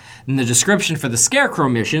series. And the description for the Scarecrow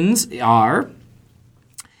missions are: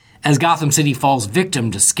 as Gotham City falls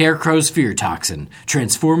victim to Scarecrow's fear toxin,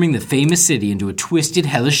 transforming the famous city into a twisted,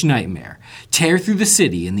 hellish nightmare, tear through the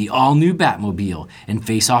city in the all-new Batmobile and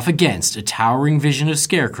face off against a towering vision of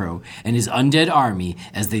Scarecrow and his undead army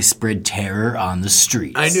as they spread terror on the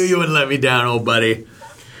streets. I knew you wouldn't let me down, old buddy.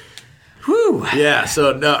 Whew. Yeah,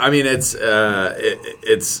 so no, I mean it's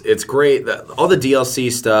great. All the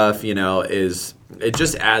DLC stuff, it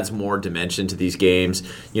just adds more dimension to these games.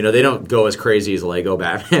 They don't go as crazy as Lego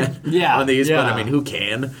Batman on these, but I mean, who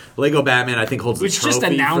can? Lego Batman, I think, holds the trophy just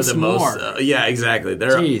announced for the more. most. Yeah, exactly.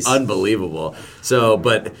 They're unbelievable. So,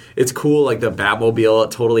 but it's cool. Like the Batmobile,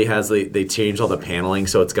 it totally has. They changed all the paneling,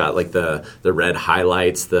 so it's got like the red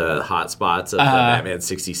highlights, the hot spots of the Batman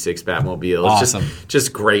 66 Batmobile. It's awesome.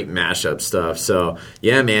 just great mashup stuff. So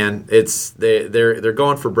yeah, man, they're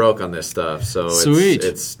going for broke on this stuff. So sweet.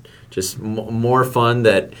 It's just more fun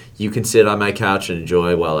that you can sit on my couch and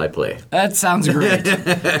enjoy while I play. That sounds great.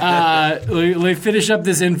 Let me finish up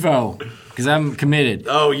this info because I'm committed.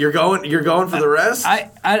 Oh, you're going for the rest?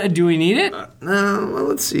 Do we need it? No. Well,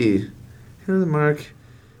 let's see. Here's the mark.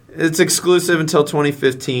 It's exclusive until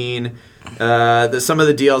 2015. Some of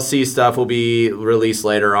the DLC stuff will be released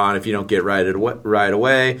later on if you don't get right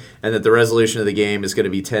away, and that the resolution of the game is going to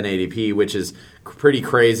be 1080p, which is pretty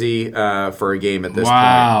crazy for a game at this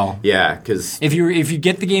point. Yeah, because if you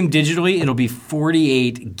get the game digitally, it'll be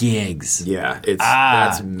 48 gigs. Yeah,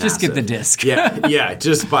 that's massive. Just get the disc. yeah,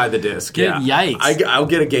 just buy the disc. Yikes! I'll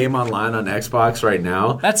get a game online on Xbox right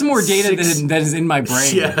now. That's more data that is in my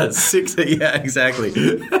brain. Yeah, Yeah, exactly.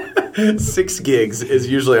 6 gigs is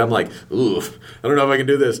usually, I'm like, oof, I don't know if I can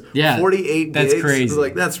do this. Yeah, 48 that's gigs? crazy.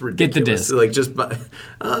 Like, that's ridiculous. Get the disc. Like, just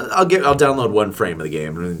I'll download one frame of the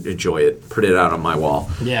game and enjoy it, print it out on my wall.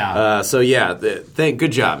 Yeah. So yeah,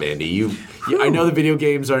 good job, Andy. I know the video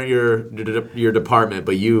games aren't your department,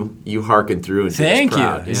 but you hearken through and thank you.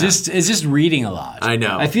 Proud. It's just reading a lot. I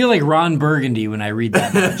know. I feel like Ron Burgundy when I read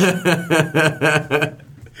that much.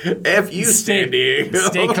 F you, San Diego.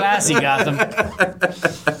 Stay classy, Gotham.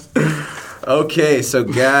 Okay, so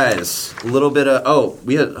guys, a little bit of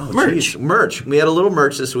merch. We had a little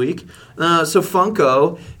merch this week. So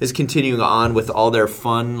Funko is continuing on with all their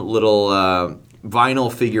fun little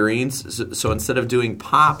vinyl figurines. So instead of doing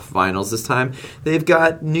pop vinyls this time, they've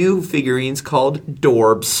got new figurines called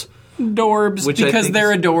Dorbs. Dorbs, because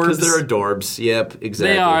they're adorbs. Because they're adorbs. Yep,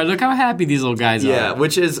 exactly. They are. Look how happy these little guys are. Yeah,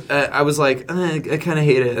 which is, I was like, I kind of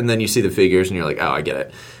hate it. And then you see the figures and you're like, oh, I get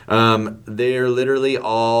it. They're literally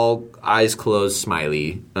all eyes closed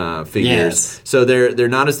smiley figures. Yes. So they're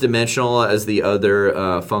not as dimensional as the other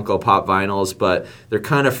Funko Pop vinyls, but they're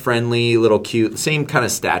kind of friendly, little cute, same kind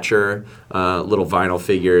of stature little vinyl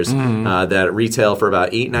figures that retail for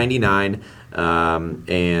about $8.99.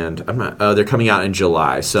 And I'm not. They're coming out in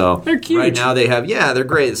July, so they're cute. Right now they have, they're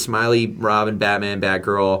great. Smiley, Robin, Batman,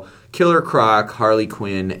 Batgirl, Killer Croc, Harley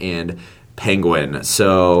Quinn, and Penguin.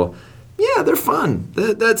 So yeah, they're fun.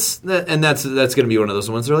 That's going to be one of those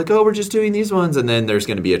ones. They're like, oh, we're just doing these ones, and then there's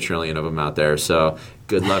going to be a trillion of them out there. So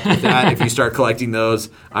good luck with that. If you start collecting those,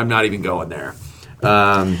 I'm not even going there.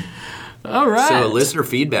 All right. So listener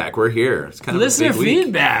feedback, we're here. It's kind of listener a big week.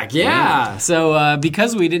 feedback, yeah. So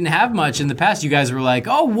because we didn't have much in the past, you guys were like,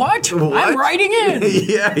 "Oh, what? I'm writing in."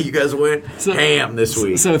 Yeah, you guys went ham this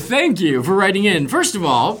week. So thank you for writing in. First of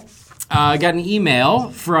all, I got an email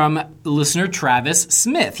from listener Travis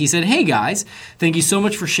Smith. He said, "Hey guys, thank you so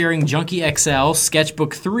much for sharing Junkie XL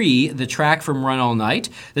Sketchbook 3, the track from Run All Night.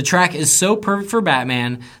 The track is so perfect for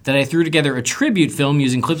Batman that I threw together a tribute film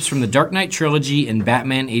using clips from the Dark Knight trilogy and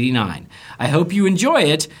Batman 89. I hope you enjoy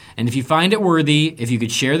it, and if you find it worthy, if you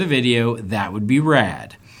could share the video, that would be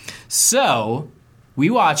rad." So, we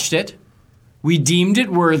watched it. We deemed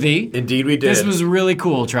it worthy. Indeed we did. This was really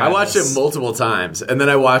cool, Travis. I watched it multiple times, and then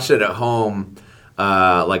I watched it at home,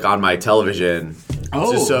 like on my television.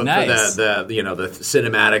 Oh, just so nice. For the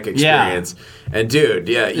cinematic experience. Yeah. And dude,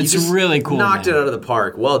 yeah, it's really cool. Knocked it out of the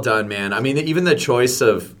park. Well done, man. I mean, even the choice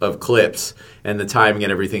of clips and the timing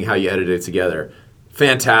and everything, how you edited it together,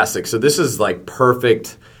 fantastic. So this is like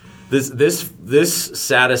perfect. This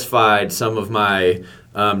satisfied some of my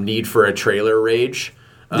need for a trailer rage.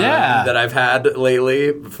 That I've had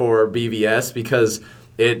lately for BVS, because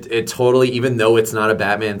it totally, even though it's not a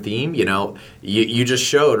Batman theme, you just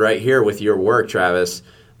showed right here with your work, Travis,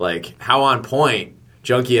 like how on point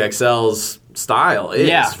Junkie XL's style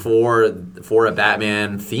is for a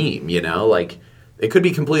Batman theme, like it could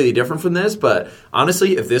be completely different from this, but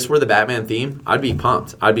honestly, if this were the Batman theme, I'd be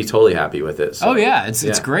pumped. I'd be totally happy with it. So, oh yeah,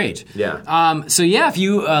 it's great. Yeah. So yeah, if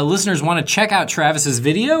you listeners want to check out Travis's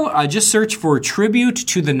video, just search for Tribute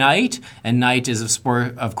to the Night, and Night is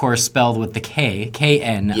of course spelled with the K,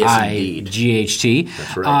 K-N-I-G-H-T.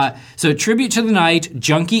 That's right. So Tribute to the Night,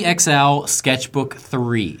 Junkie XL Sketchbook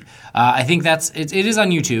 3. I think it is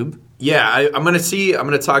on YouTube. Yeah, I'm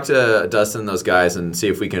gonna talk to Dustin and those guys and see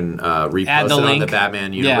if we can repost it on the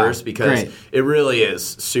Batman universe, because it really is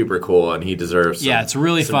super cool and he deserves it's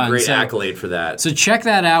really fun. Great accolade for that. So check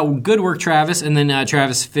that out. Good work, Travis. And then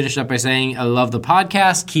Travis finished up by saying, "I love the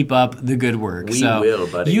podcast. Keep up the good work." We will,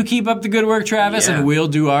 buddy. You keep up the good work, Travis, and we'll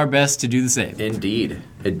do our best to do the same. Indeed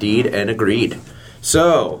and agreed.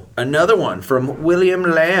 So another one from William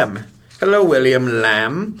Lamb. Hello, William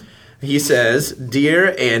Lamb. He says,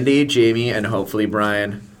 "Dear Andy, Jamie, and hopefully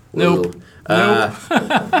Brian." Nope.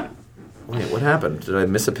 Wait, what happened? Did I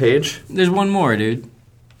miss a page? There's one more, dude.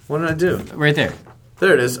 What did I do? Right there.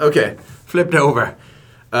 There it is. Okay. Flipped over.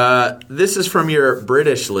 This is from your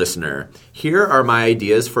British listener. "Here are my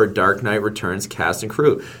ideas for Dark Knight Returns cast and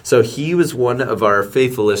crew." So he was one of our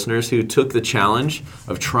faithful listeners who took the challenge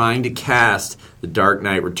of trying to cast the Dark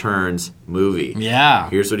Knight Returns movie. Yeah.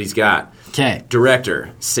 Here's what he's got. Okay.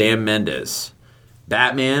 Director, Sam Mendes.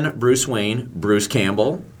 Batman, Bruce Wayne, Bruce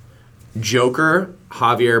Campbell. Joker,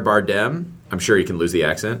 Javier Bardem. I'm sure you can lose the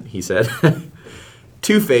accent, he said.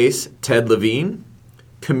 Two-Face, Ted Levine.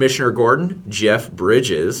 Commissioner Gordon, Jeff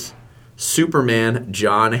Bridges. Superman,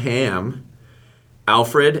 John Hamm.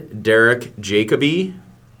 Alfred, Derek Jacobi.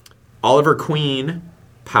 Oliver Queen,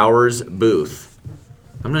 Powers Booth.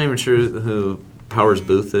 I'm not even sure who Powers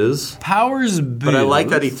Booth is. Powers Booth. But I like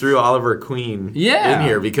that he threw Oliver Queen in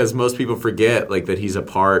here, because most people forget that he's a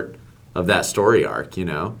part of that story arc,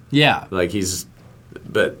 Yeah. But he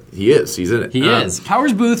is. He's in it. He is.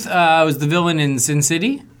 Powers Booth was the villain in Sin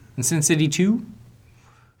City 2.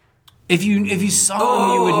 If you saw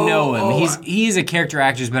him, you would know him. He's a character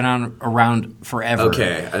actor who's been around forever.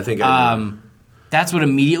 Okay, I think I know. That's what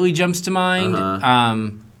immediately jumps to mind.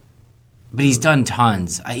 But he's done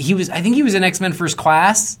tons. I think he was in X-Men First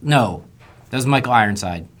Class. No, that was Michael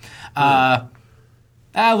Ironside.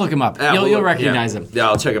 Look him up. You'll recognize him. Yeah,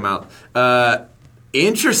 I'll check him out.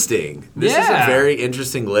 Interesting. This is a very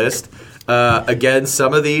interesting list. Again,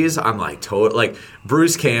 some of these I'm like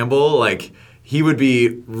Bruce Campbell. He would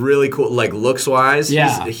be really cool. Looks wise,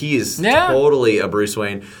 he is totally a Bruce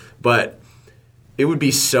Wayne. But it would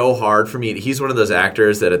be so hard for me. He's one of those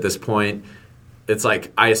actors that at this point, it's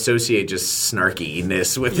like I associate just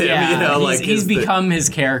snarkiness with him. Yeah, you know, he's, like he's become his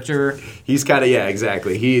character. He's kind of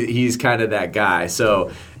exactly. He's kind of that guy.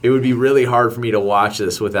 So it would be really hard for me to watch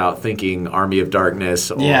this without thinking Army of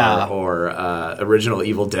Darkness or original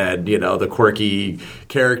Evil Dead. You know, the quirky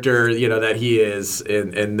character that he is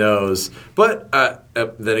in those. But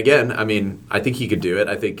then again, I mean, I think he could do it.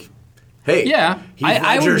 I think. Hey, Heath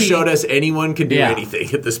Ledger showed us anyone can do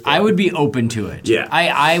anything at this point. I would be open to it. Yeah.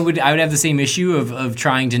 I would have the same issue of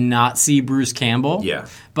trying to not see Bruce Campbell. Yeah.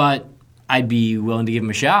 But I'd be willing to give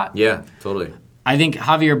him a shot. Yeah, totally. I think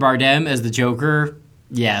Javier Bardem as the Joker,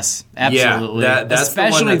 yes, absolutely. Yeah, that's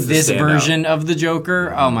especially the this version of the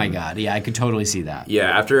Joker. Oh my God, yeah, I could totally see that.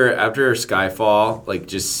 Yeah, after Skyfall, like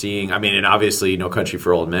just seeing, I mean, and obviously No Country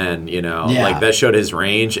for Old Men, like that showed his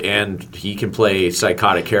range, and he can play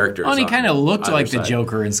psychotic characters. Oh, and he kind of looked like the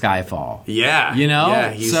Joker in Skyfall. Yeah,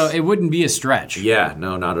 so it wouldn't be a stretch. Yeah,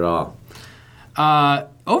 no, not at all.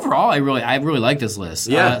 Overall, I really like this list.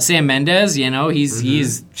 Yeah. Sam Mendes,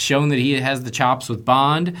 he's shown that he has the chops with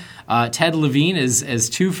Bond. Ted Levine as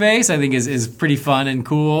Two-Face, I think is pretty fun and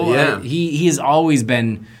cool. Yeah. He has always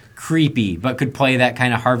been creepy, but could play that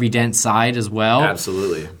kind of Harvey Dent side as well.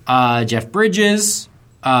 Absolutely. Jeff Bridges,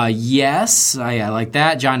 yes, I like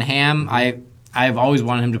that. John Hamm, I've always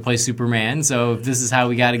wanted him to play Superman, so if this is how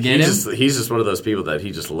we got to get him. He's just one of those people that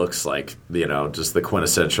he just looks like, just the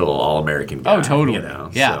quintessential all-American guy. Oh, totally.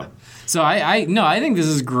 Yeah. So I think this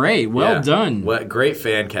is great. Well done. What great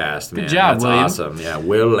fan cast, man. Good job, That's William. awesome. Yeah,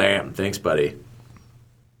 Will Lamb. Thanks, buddy.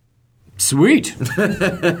 Sweet.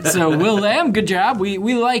 So Will Lamb, good job. We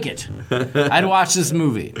like it. I'd watch this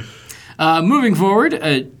movie. Moving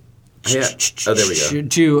forward. Yeah. Oh, there we go.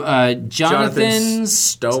 To Jonathan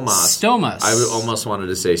Stamos. I almost wanted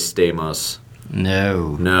to say Stamos.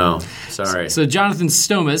 No. Sorry. So Jonathan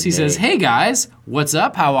Stamos, he says, "Hey guys, what's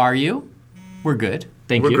up? How are you? We're good.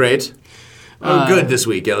 Thank you. We're great. Good this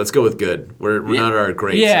week. Yeah, let's go with good. We're not our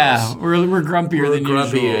great. Yeah, selves. we're grumpier than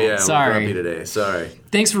grumpy, usual. Yeah, sorry. We're grumpy today. Sorry.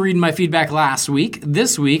 Thanks for reading my feedback last week.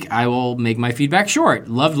 This week, I will make my feedback short.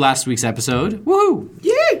 Loved last week's episode. Woohoo!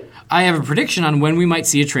 Yay! I have a prediction on when we might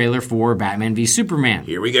see a trailer for Batman v Superman.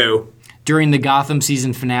 Here we go. During the Gotham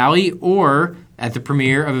season finale, or at the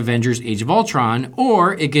premiere of Avengers Age of Ultron,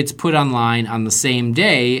 or it gets put online on the same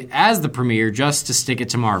day as the premiere just to stick it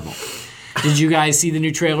to Marvel. Did you guys see the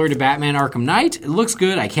new trailer to Batman Arkham Knight? It looks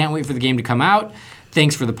good. I can't wait for the game to come out.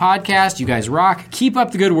 Thanks for the podcast. You guys rock. Keep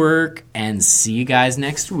up the good work, and see you guys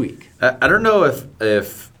next week. I don't know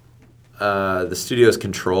if the studios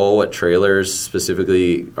control what trailers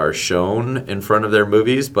specifically are shown in front of their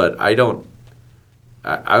movies, but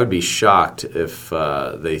I would be shocked if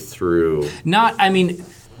they threw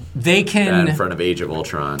they can that in front of Age of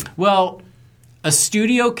Ultron. Well, a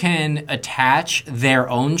studio can attach their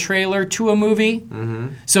own trailer to a movie. Mm-hmm.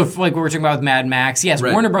 So, like we were talking about with Mad Max, yes,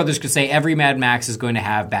 right. Warner Brothers could say every Mad Max is going to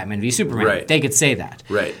have Batman v Superman. Right. They could say that.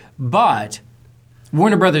 Right. But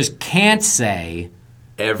Warner Brothers can't say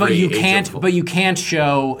but you can't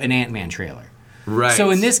show an Ant-Man trailer. Right. So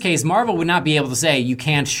in this case, Marvel would not be able to say you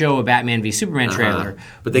can't show a Batman v Superman trailer.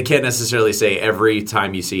 But they can't necessarily say every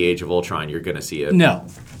time you see Age of Ultron, you're going to see a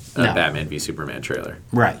Batman v Superman trailer.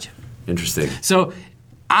 Right. Interesting. So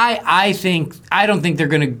I don't think they're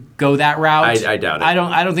going to go that route. I doubt it.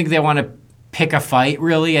 I don't think they want to pick a fight,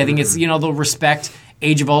 really. I think it's, they'll respect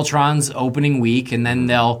Age of Ultron's opening week, and then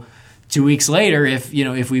they'll 2 weeks later, if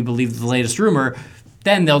we believe the latest rumor,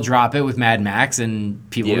 then they'll drop it with Mad Max, and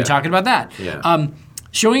people will be talking about that. Yeah.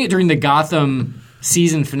 Showing it during the Gotham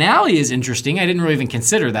season finale is interesting. I didn't really even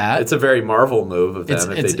consider that. It's a very Marvel move of them if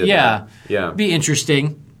they did that. Yeah. Be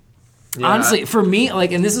interesting. Yeah. Honestly, for me,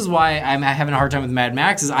 and this is why I'm having a hard time with Mad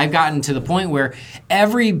Max, is I've gotten to the point where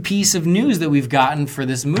every piece of news that we've gotten for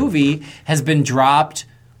this movie has been dropped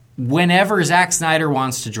whenever Zack Snyder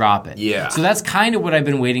wants to drop it. Yeah. So that's kind of what I've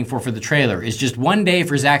been waiting for the trailer, is just one day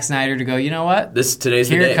for Zack Snyder to go, you know what? Today's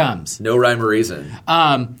Here the day. It comes. No rhyme or reason.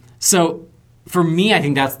 So for me, I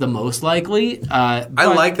think that's the most likely. I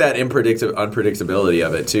like that unpredictability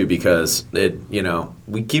of it too, because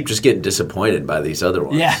we keep just getting disappointed by these other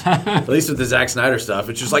ones. Yeah. At least with the Zack Snyder stuff,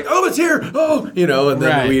 it's just like, oh, it's here, and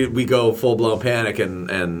then we go full blown panic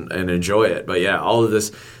and enjoy it. But yeah, all of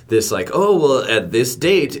this like, oh well, at this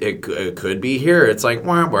date it could be here. It's like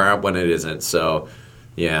wah, wah, when it isn't. So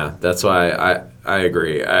yeah, that's why I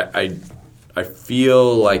agree. I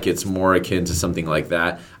feel like it's more akin to something like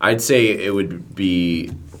that. I'd say it would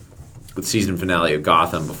be the season finale of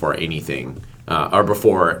Gotham before anything or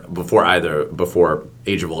before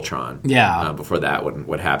Age of Ultron. Yeah. Before that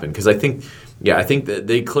would happen, because I think that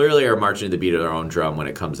they clearly are marching to the beat of their own drum when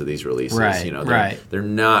it comes to these releases. Right. They're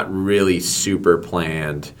not really super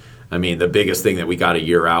planned. I mean, the biggest thing that we got a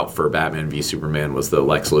year out for Batman v Superman was the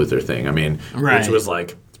Lex Luthor thing. I mean, which was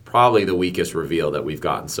like probably the weakest reveal that we've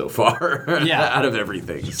gotten so far out of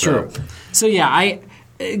everything. True. So yeah,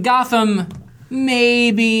 Gotham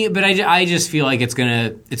maybe, but I just feel like it's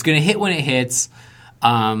gonna hit when it hits.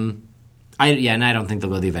 And I don't think they'll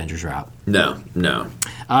go the Avengers route. No.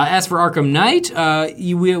 As for Arkham Knight,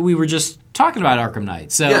 we were just talking about Arkham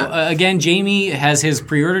Knight. So again, Jamie has his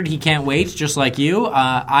pre-ordered. He can't wait, just like you.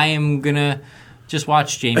 I am gonna just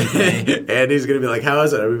watch Jamie today. And he's gonna be like, "How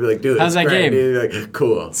is it?" I'm gonna be like, "Dude, how's that game?" And he's like,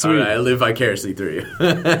 "Cool, sweet. All right, I live vicariously through you."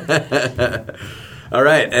 All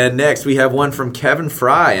right, and next we have one from Kevin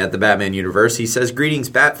Fry at the Batman Universe. He says, "Greetings,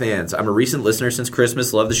 Bat fans. I'm a recent listener since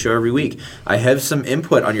Christmas. Love the show every week. I have some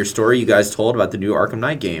input on your story you guys told about the new Arkham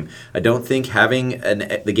Knight game. I don't think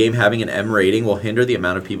the game having an M rating will hinder the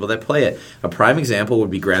amount of people that play it. A prime example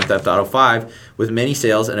would be Grand Theft Auto 5 with many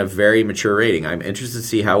sales and a very mature rating. I'm interested to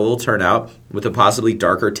see how it will turn out with a possibly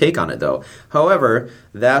darker take on it, though. However,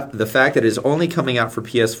 the fact that it is only coming out for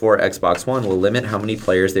PS4, Xbox One will limit how many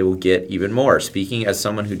players they will get even more. Speaking as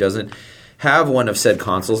someone who doesn't have one of said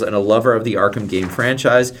consoles and a lover of the Arkham game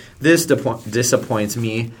franchise, this disappoints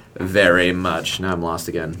me very much." Now I'm lost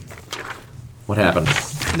again. What happened?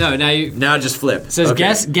 No, now just flip. It says,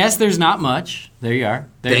 okay. Guess there's not much. There you are.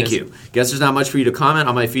 Thank you. Guess there's not much for you to comment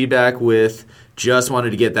on my feedback with. Just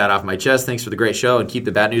wanted to get that off my chest. Thanks for the great show and keep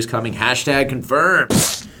the Bat News coming. #confirmed.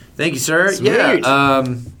 Thank you, sir. Sweet.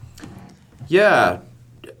 Yeah.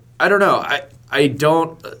 I don't know. I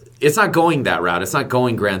don't. It's not going that route. It's not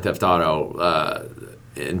going Grand Theft Auto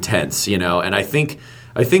intense, And I think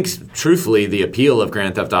truthfully, the appeal of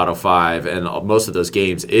Grand Theft Auto 5 and most of those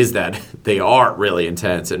games is that they are really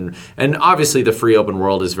intense, and obviously the free open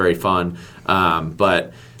world is very fun.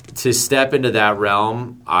 But to step into that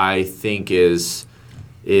realm, I think is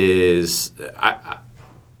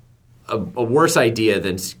a worse idea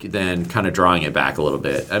than kind of drawing it back a little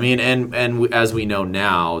bit. I mean, and as we know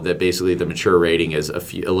now, that basically the mature rating is a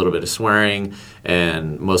little bit of swearing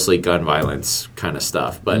and mostly gun violence kind of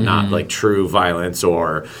stuff, but not like true violence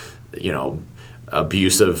or,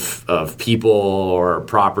 abuse of people or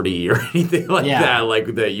property or anything like that,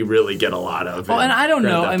 like that you really get a lot of. Well, and I don't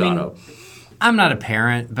know. I mean, I'm not a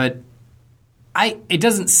parent, but it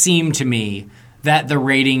doesn't seem to me that the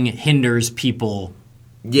rating hinders people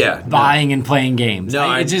buying and playing games. No,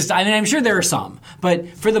 I'm sure there are some, but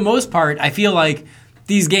for the most part, I feel like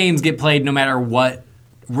these games get played no matter what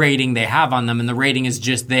rating they have on them, and the rating is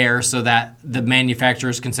just there so that the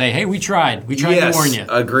manufacturers can say, "Hey, we tried to warn you."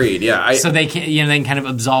 Agreed. Yeah. So they can, they can kind of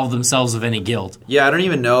absolve themselves of any guilt. Yeah, I don't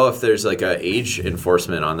even know if there's like a age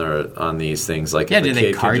enforcement on these things. Like, if do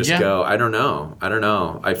they card you? Go. I don't know.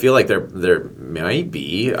 I feel like there might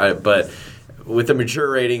be, but with the mature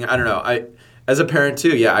rating, I don't know. As a parent,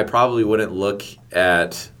 too, I probably wouldn't look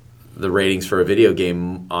at the ratings for a video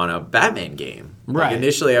game on a Batman game. Right. Like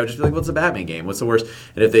initially, I would just be like, what's a Batman game? What's the worst?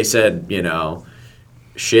 And if they said,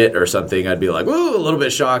 shit or something, I'd be like, whoa, a little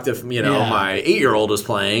bit shocked if, my 8-year-old was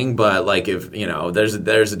playing. But, like, if, there's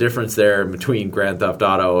a difference there between Grand Theft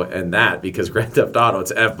Auto and that, because Grand Theft Auto,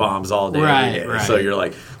 it's F-bombs all day. Right. So you're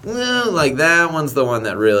like, well, like, that one's the one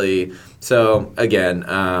that really... So, again...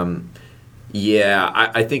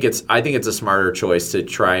 I think it's a smarter choice to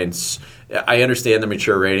try and. I understand the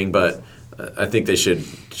mature rating, but I think they should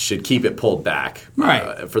keep it pulled back,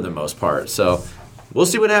 for the most part. So we'll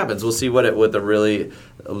see what happens. We'll see what the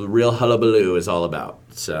real hullabaloo is all about.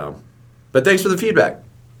 So, but thanks for the feedback.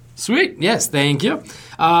 Sweet. Yes, thank you.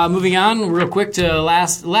 Moving on real quick to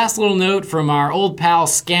last little note from our old pal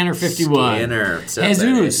Scanner51. Scanner.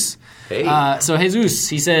 Jesus. Hey. So Jesus,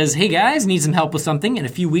 he says, "Hey guys, need some help with something. In a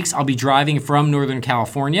few weeks, I'll be driving from Northern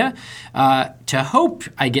California to hope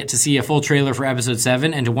I get to see a full trailer for Episode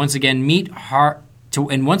 7 and to once again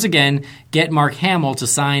get Mark Hamill to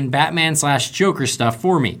sign Batman/Joker stuff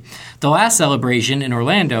for me. The last celebration in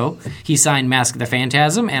Orlando, he signed Mask of the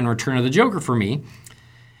Phantasm and Return of the Joker for me.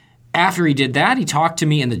 After he did that, he talked to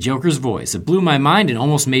me in the Joker's voice. It blew my mind and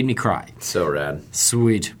almost made me cry. So rad.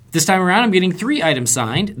 Sweet. This time around, I'm getting 3 items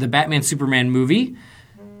signed. The Batman-Superman movie,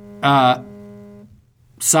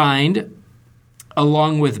 signed,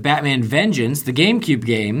 along with Batman Vengeance, the GameCube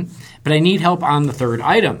game, but I need help on the 3rd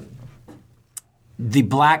item. The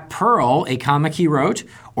Black Pearl, a comic he wrote,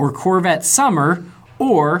 or Corvette Summer,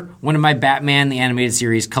 or one of my Batman the Animated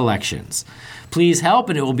Series collections. Please help,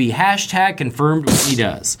 and it will be #confirmed when he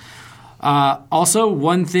does." Also,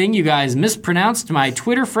 one thing, you guys mispronounced my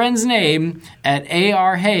Twitter friend's name at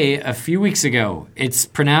AR Hey a few weeks ago. It's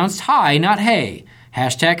pronounced hi, not hey.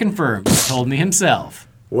 Hashtag confirmed. He told me himself.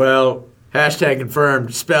 Well, hashtag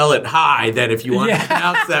confirmed. Spell it hi then if you want to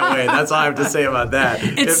pronounce that way. That's all I have to say about that.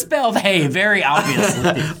 It's spelled hey, very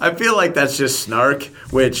obviously. I feel like that's just snark,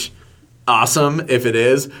 which, awesome if it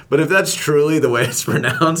is. But if that's truly the way it's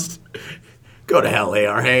pronounced, go to hell,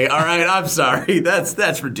 AR. Hey, all right, I'm sorry.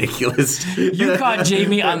 That's ridiculous. You caught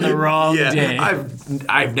Jamie on the wrong day.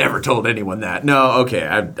 I've never told anyone that. No, okay,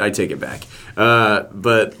 I take it back.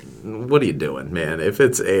 But what are you doing, man? If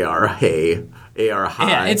it's AR, hey, AR high.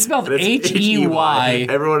 Yeah, it's spelled H-E-Y.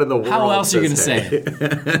 Everyone in the world. How else are you going to say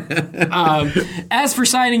it? As for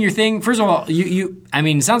signing your thing, first of all,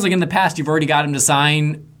 it sounds like in the past you've already got him to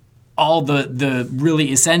sign all the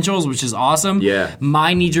really essentials, which is awesome. Yeah.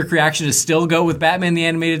 My knee-jerk reaction is still go with Batman the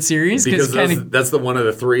Animated Series. Because that's the one of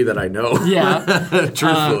the three that I know. Yeah.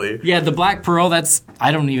 Truthfully. The Black Pearl,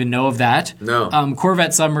 I don't even know of that. No.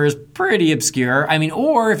 Corvette Summer is pretty obscure.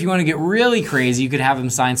 Or if you want to get really crazy, you could have him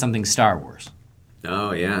sign something Star Wars.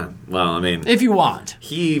 Oh, yeah. Well, if you want.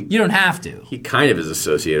 You don't have to. He kind of is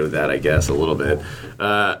associated with that, I guess, a little bit.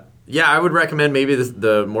 Yeah, I would recommend maybe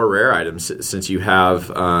the more rare items since you have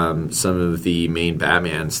some of the main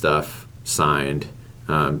Batman stuff signed.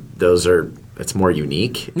 It's more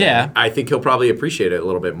unique. Yeah. I think he'll probably appreciate it a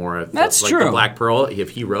little bit more. That's true. The Black Pearl,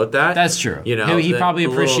 if he wrote that. That's true. He'd probably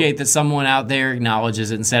appreciate that someone out there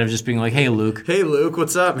acknowledges it instead of just being like, hey, Luke. Hey, Luke,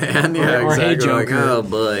 what's up, man? Yeah, or exactly. hey, Joker. Like, oh,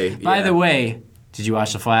 boy. By the way, did you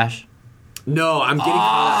watch The Flash? No, I'm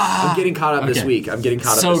getting caught up this week. I'm getting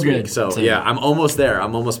caught up this week. So, I'm almost there.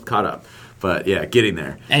 I'm almost caught up. But, yeah, getting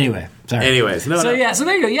there. Anyway, sorry. Anyways. So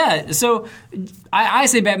there you go. Yeah, so I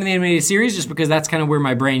say Batman the Animated Series just because that's kind of where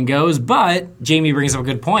my brain goes. But Jamie brings up a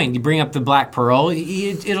good point. You bring up the Black Pearl.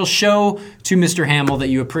 It'll show to Mr. Hamill that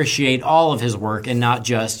you appreciate all of his work and not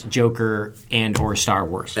just Joker and or Star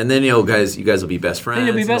Wars. And then, you guys will be best friends. Then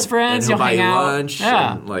you'll be best friends. You'll hang out. Lunch.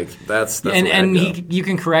 Yeah. And, that's and you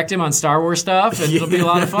can correct him on Star Wars stuff, and it'll be a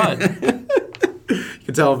lot of fun. You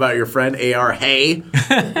can tell about your friend AR Hey.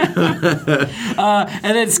 And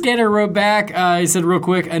then Scanner wrote back, he said real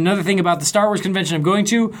quick, another thing about the Star Wars convention I'm going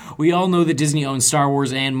to, we all know that Disney owns Star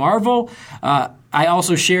Wars and Marvel. I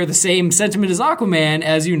also share the same sentiment as Aquaman,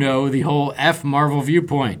 as you know, the whole F Marvel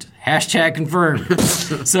viewpoint. Hashtag confirmed.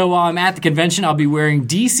 So while I'm at the convention, I'll be wearing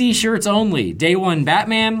DC shirts only. Day 1,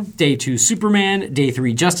 Batman. Day 2, Superman. Day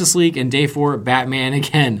 3, Justice League. And Day 4, Batman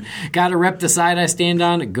again. Gotta rep the side I stand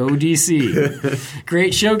on. Go DC.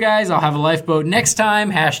 Great show, guys. I'll have a lifeboat next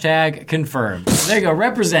time. Hashtag confirmed. There you go.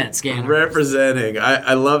 Represent, Scanner. Representing.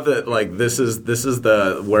 I love that, this is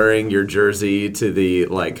the wearing your jersey to the,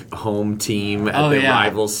 home team at the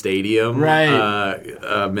rival stadium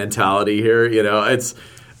mentality here. It's...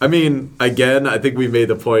 again, I think we made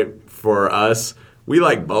the point for us. We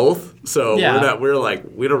like both, so we don't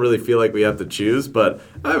really feel like we have to choose. But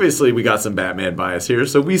obviously, we got some Batman bias here,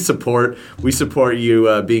 so we support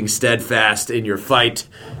you being steadfast in your fight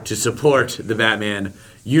to support the Batman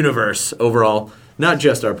universe overall. Not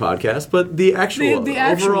just our podcast, but the actual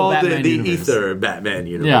overall Batman universe. Ether Batman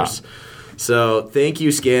universe. Yeah. So thank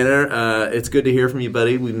you, Scanner. It's good to hear from you,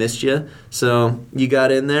 buddy. We missed you. So you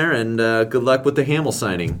got in there, and good luck with the Hamill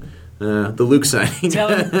signing, the Luke signing. Tell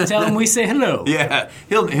him we say hello. Yeah,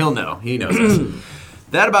 he'll know. He knows us.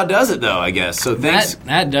 That about does it, though, I guess. So thanks.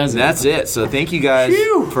 That does it. That's it. So thank you guys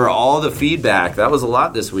for all the feedback. That was a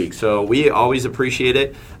lot this week. So we always appreciate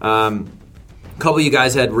it. A couple of you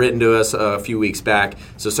guys had written to us a few weeks back.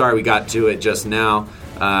 So sorry we got to it just now.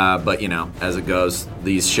 But, as it goes,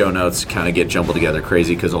 these show notes kind of get jumbled together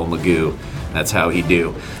crazy because old Magoo, that's how he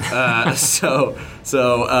do. So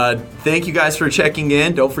thank you guys for checking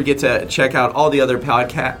in. Don't forget to check out all the other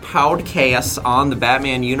podcasts on the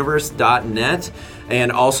BatmanUniverse.net.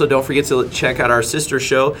 And also don't forget to check out our sister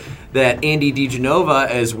show that Andy DiGenova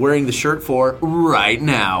is wearing the shirt for right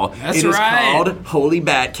now. That's right. It is called Holy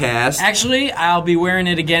Batcast. Actually, I'll be wearing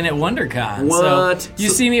it again at WonderCon. What? So you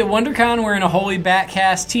see me at WonderCon wearing a Holy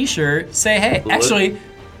Batcast t-shirt, say hey. Actually,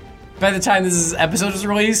 by the time this episode is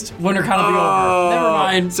released, WonderCon will be over. Never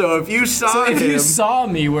mind. So if you you saw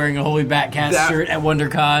me wearing a Holy Batcast shirt at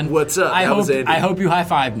WonderCon, what's up? I hope you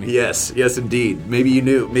high-fived me. Yes, indeed. Maybe you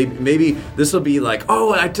knew. Maybe this will be like,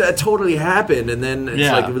 that totally happened, and then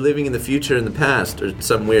it's like we're living in the future and the past, or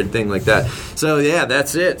some weird thing like that. So yeah,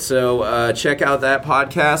 that's it. So check out that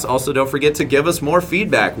podcast. Also, don't forget to give us more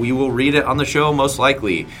feedback. We will read it on the show most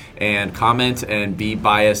likely, and comment and be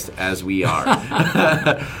biased as we are.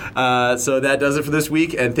 So that does it for this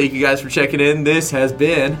week, and thank you guys for checking in. This has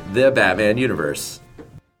been the Batman Universe.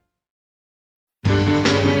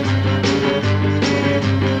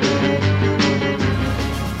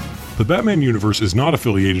 The Batman universe is not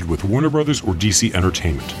affiliated with Warner Brothers or DC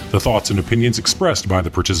Entertainment. The thoughts and opinions expressed by the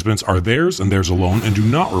participants are theirs and theirs alone and do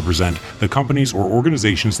not represent the companies or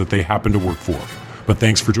organizations that they happen to work for. But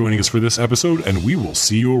thanks for joining us for this episode, and we will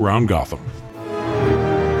see you around Gotham.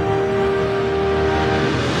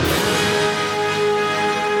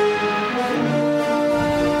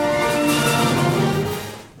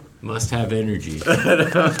 Must have energy.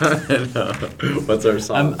 What's our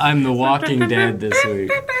song? I'm the Walking Dead this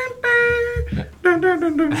week.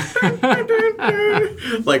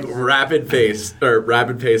 Like rapid pace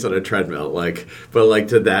on a treadmill, but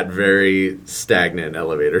to that very stagnant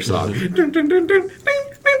elevator song.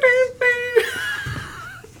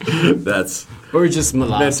 That's Or just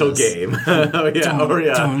molasses. mental game. Oh yeah.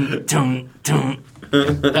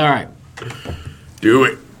 All right. Do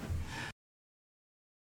it.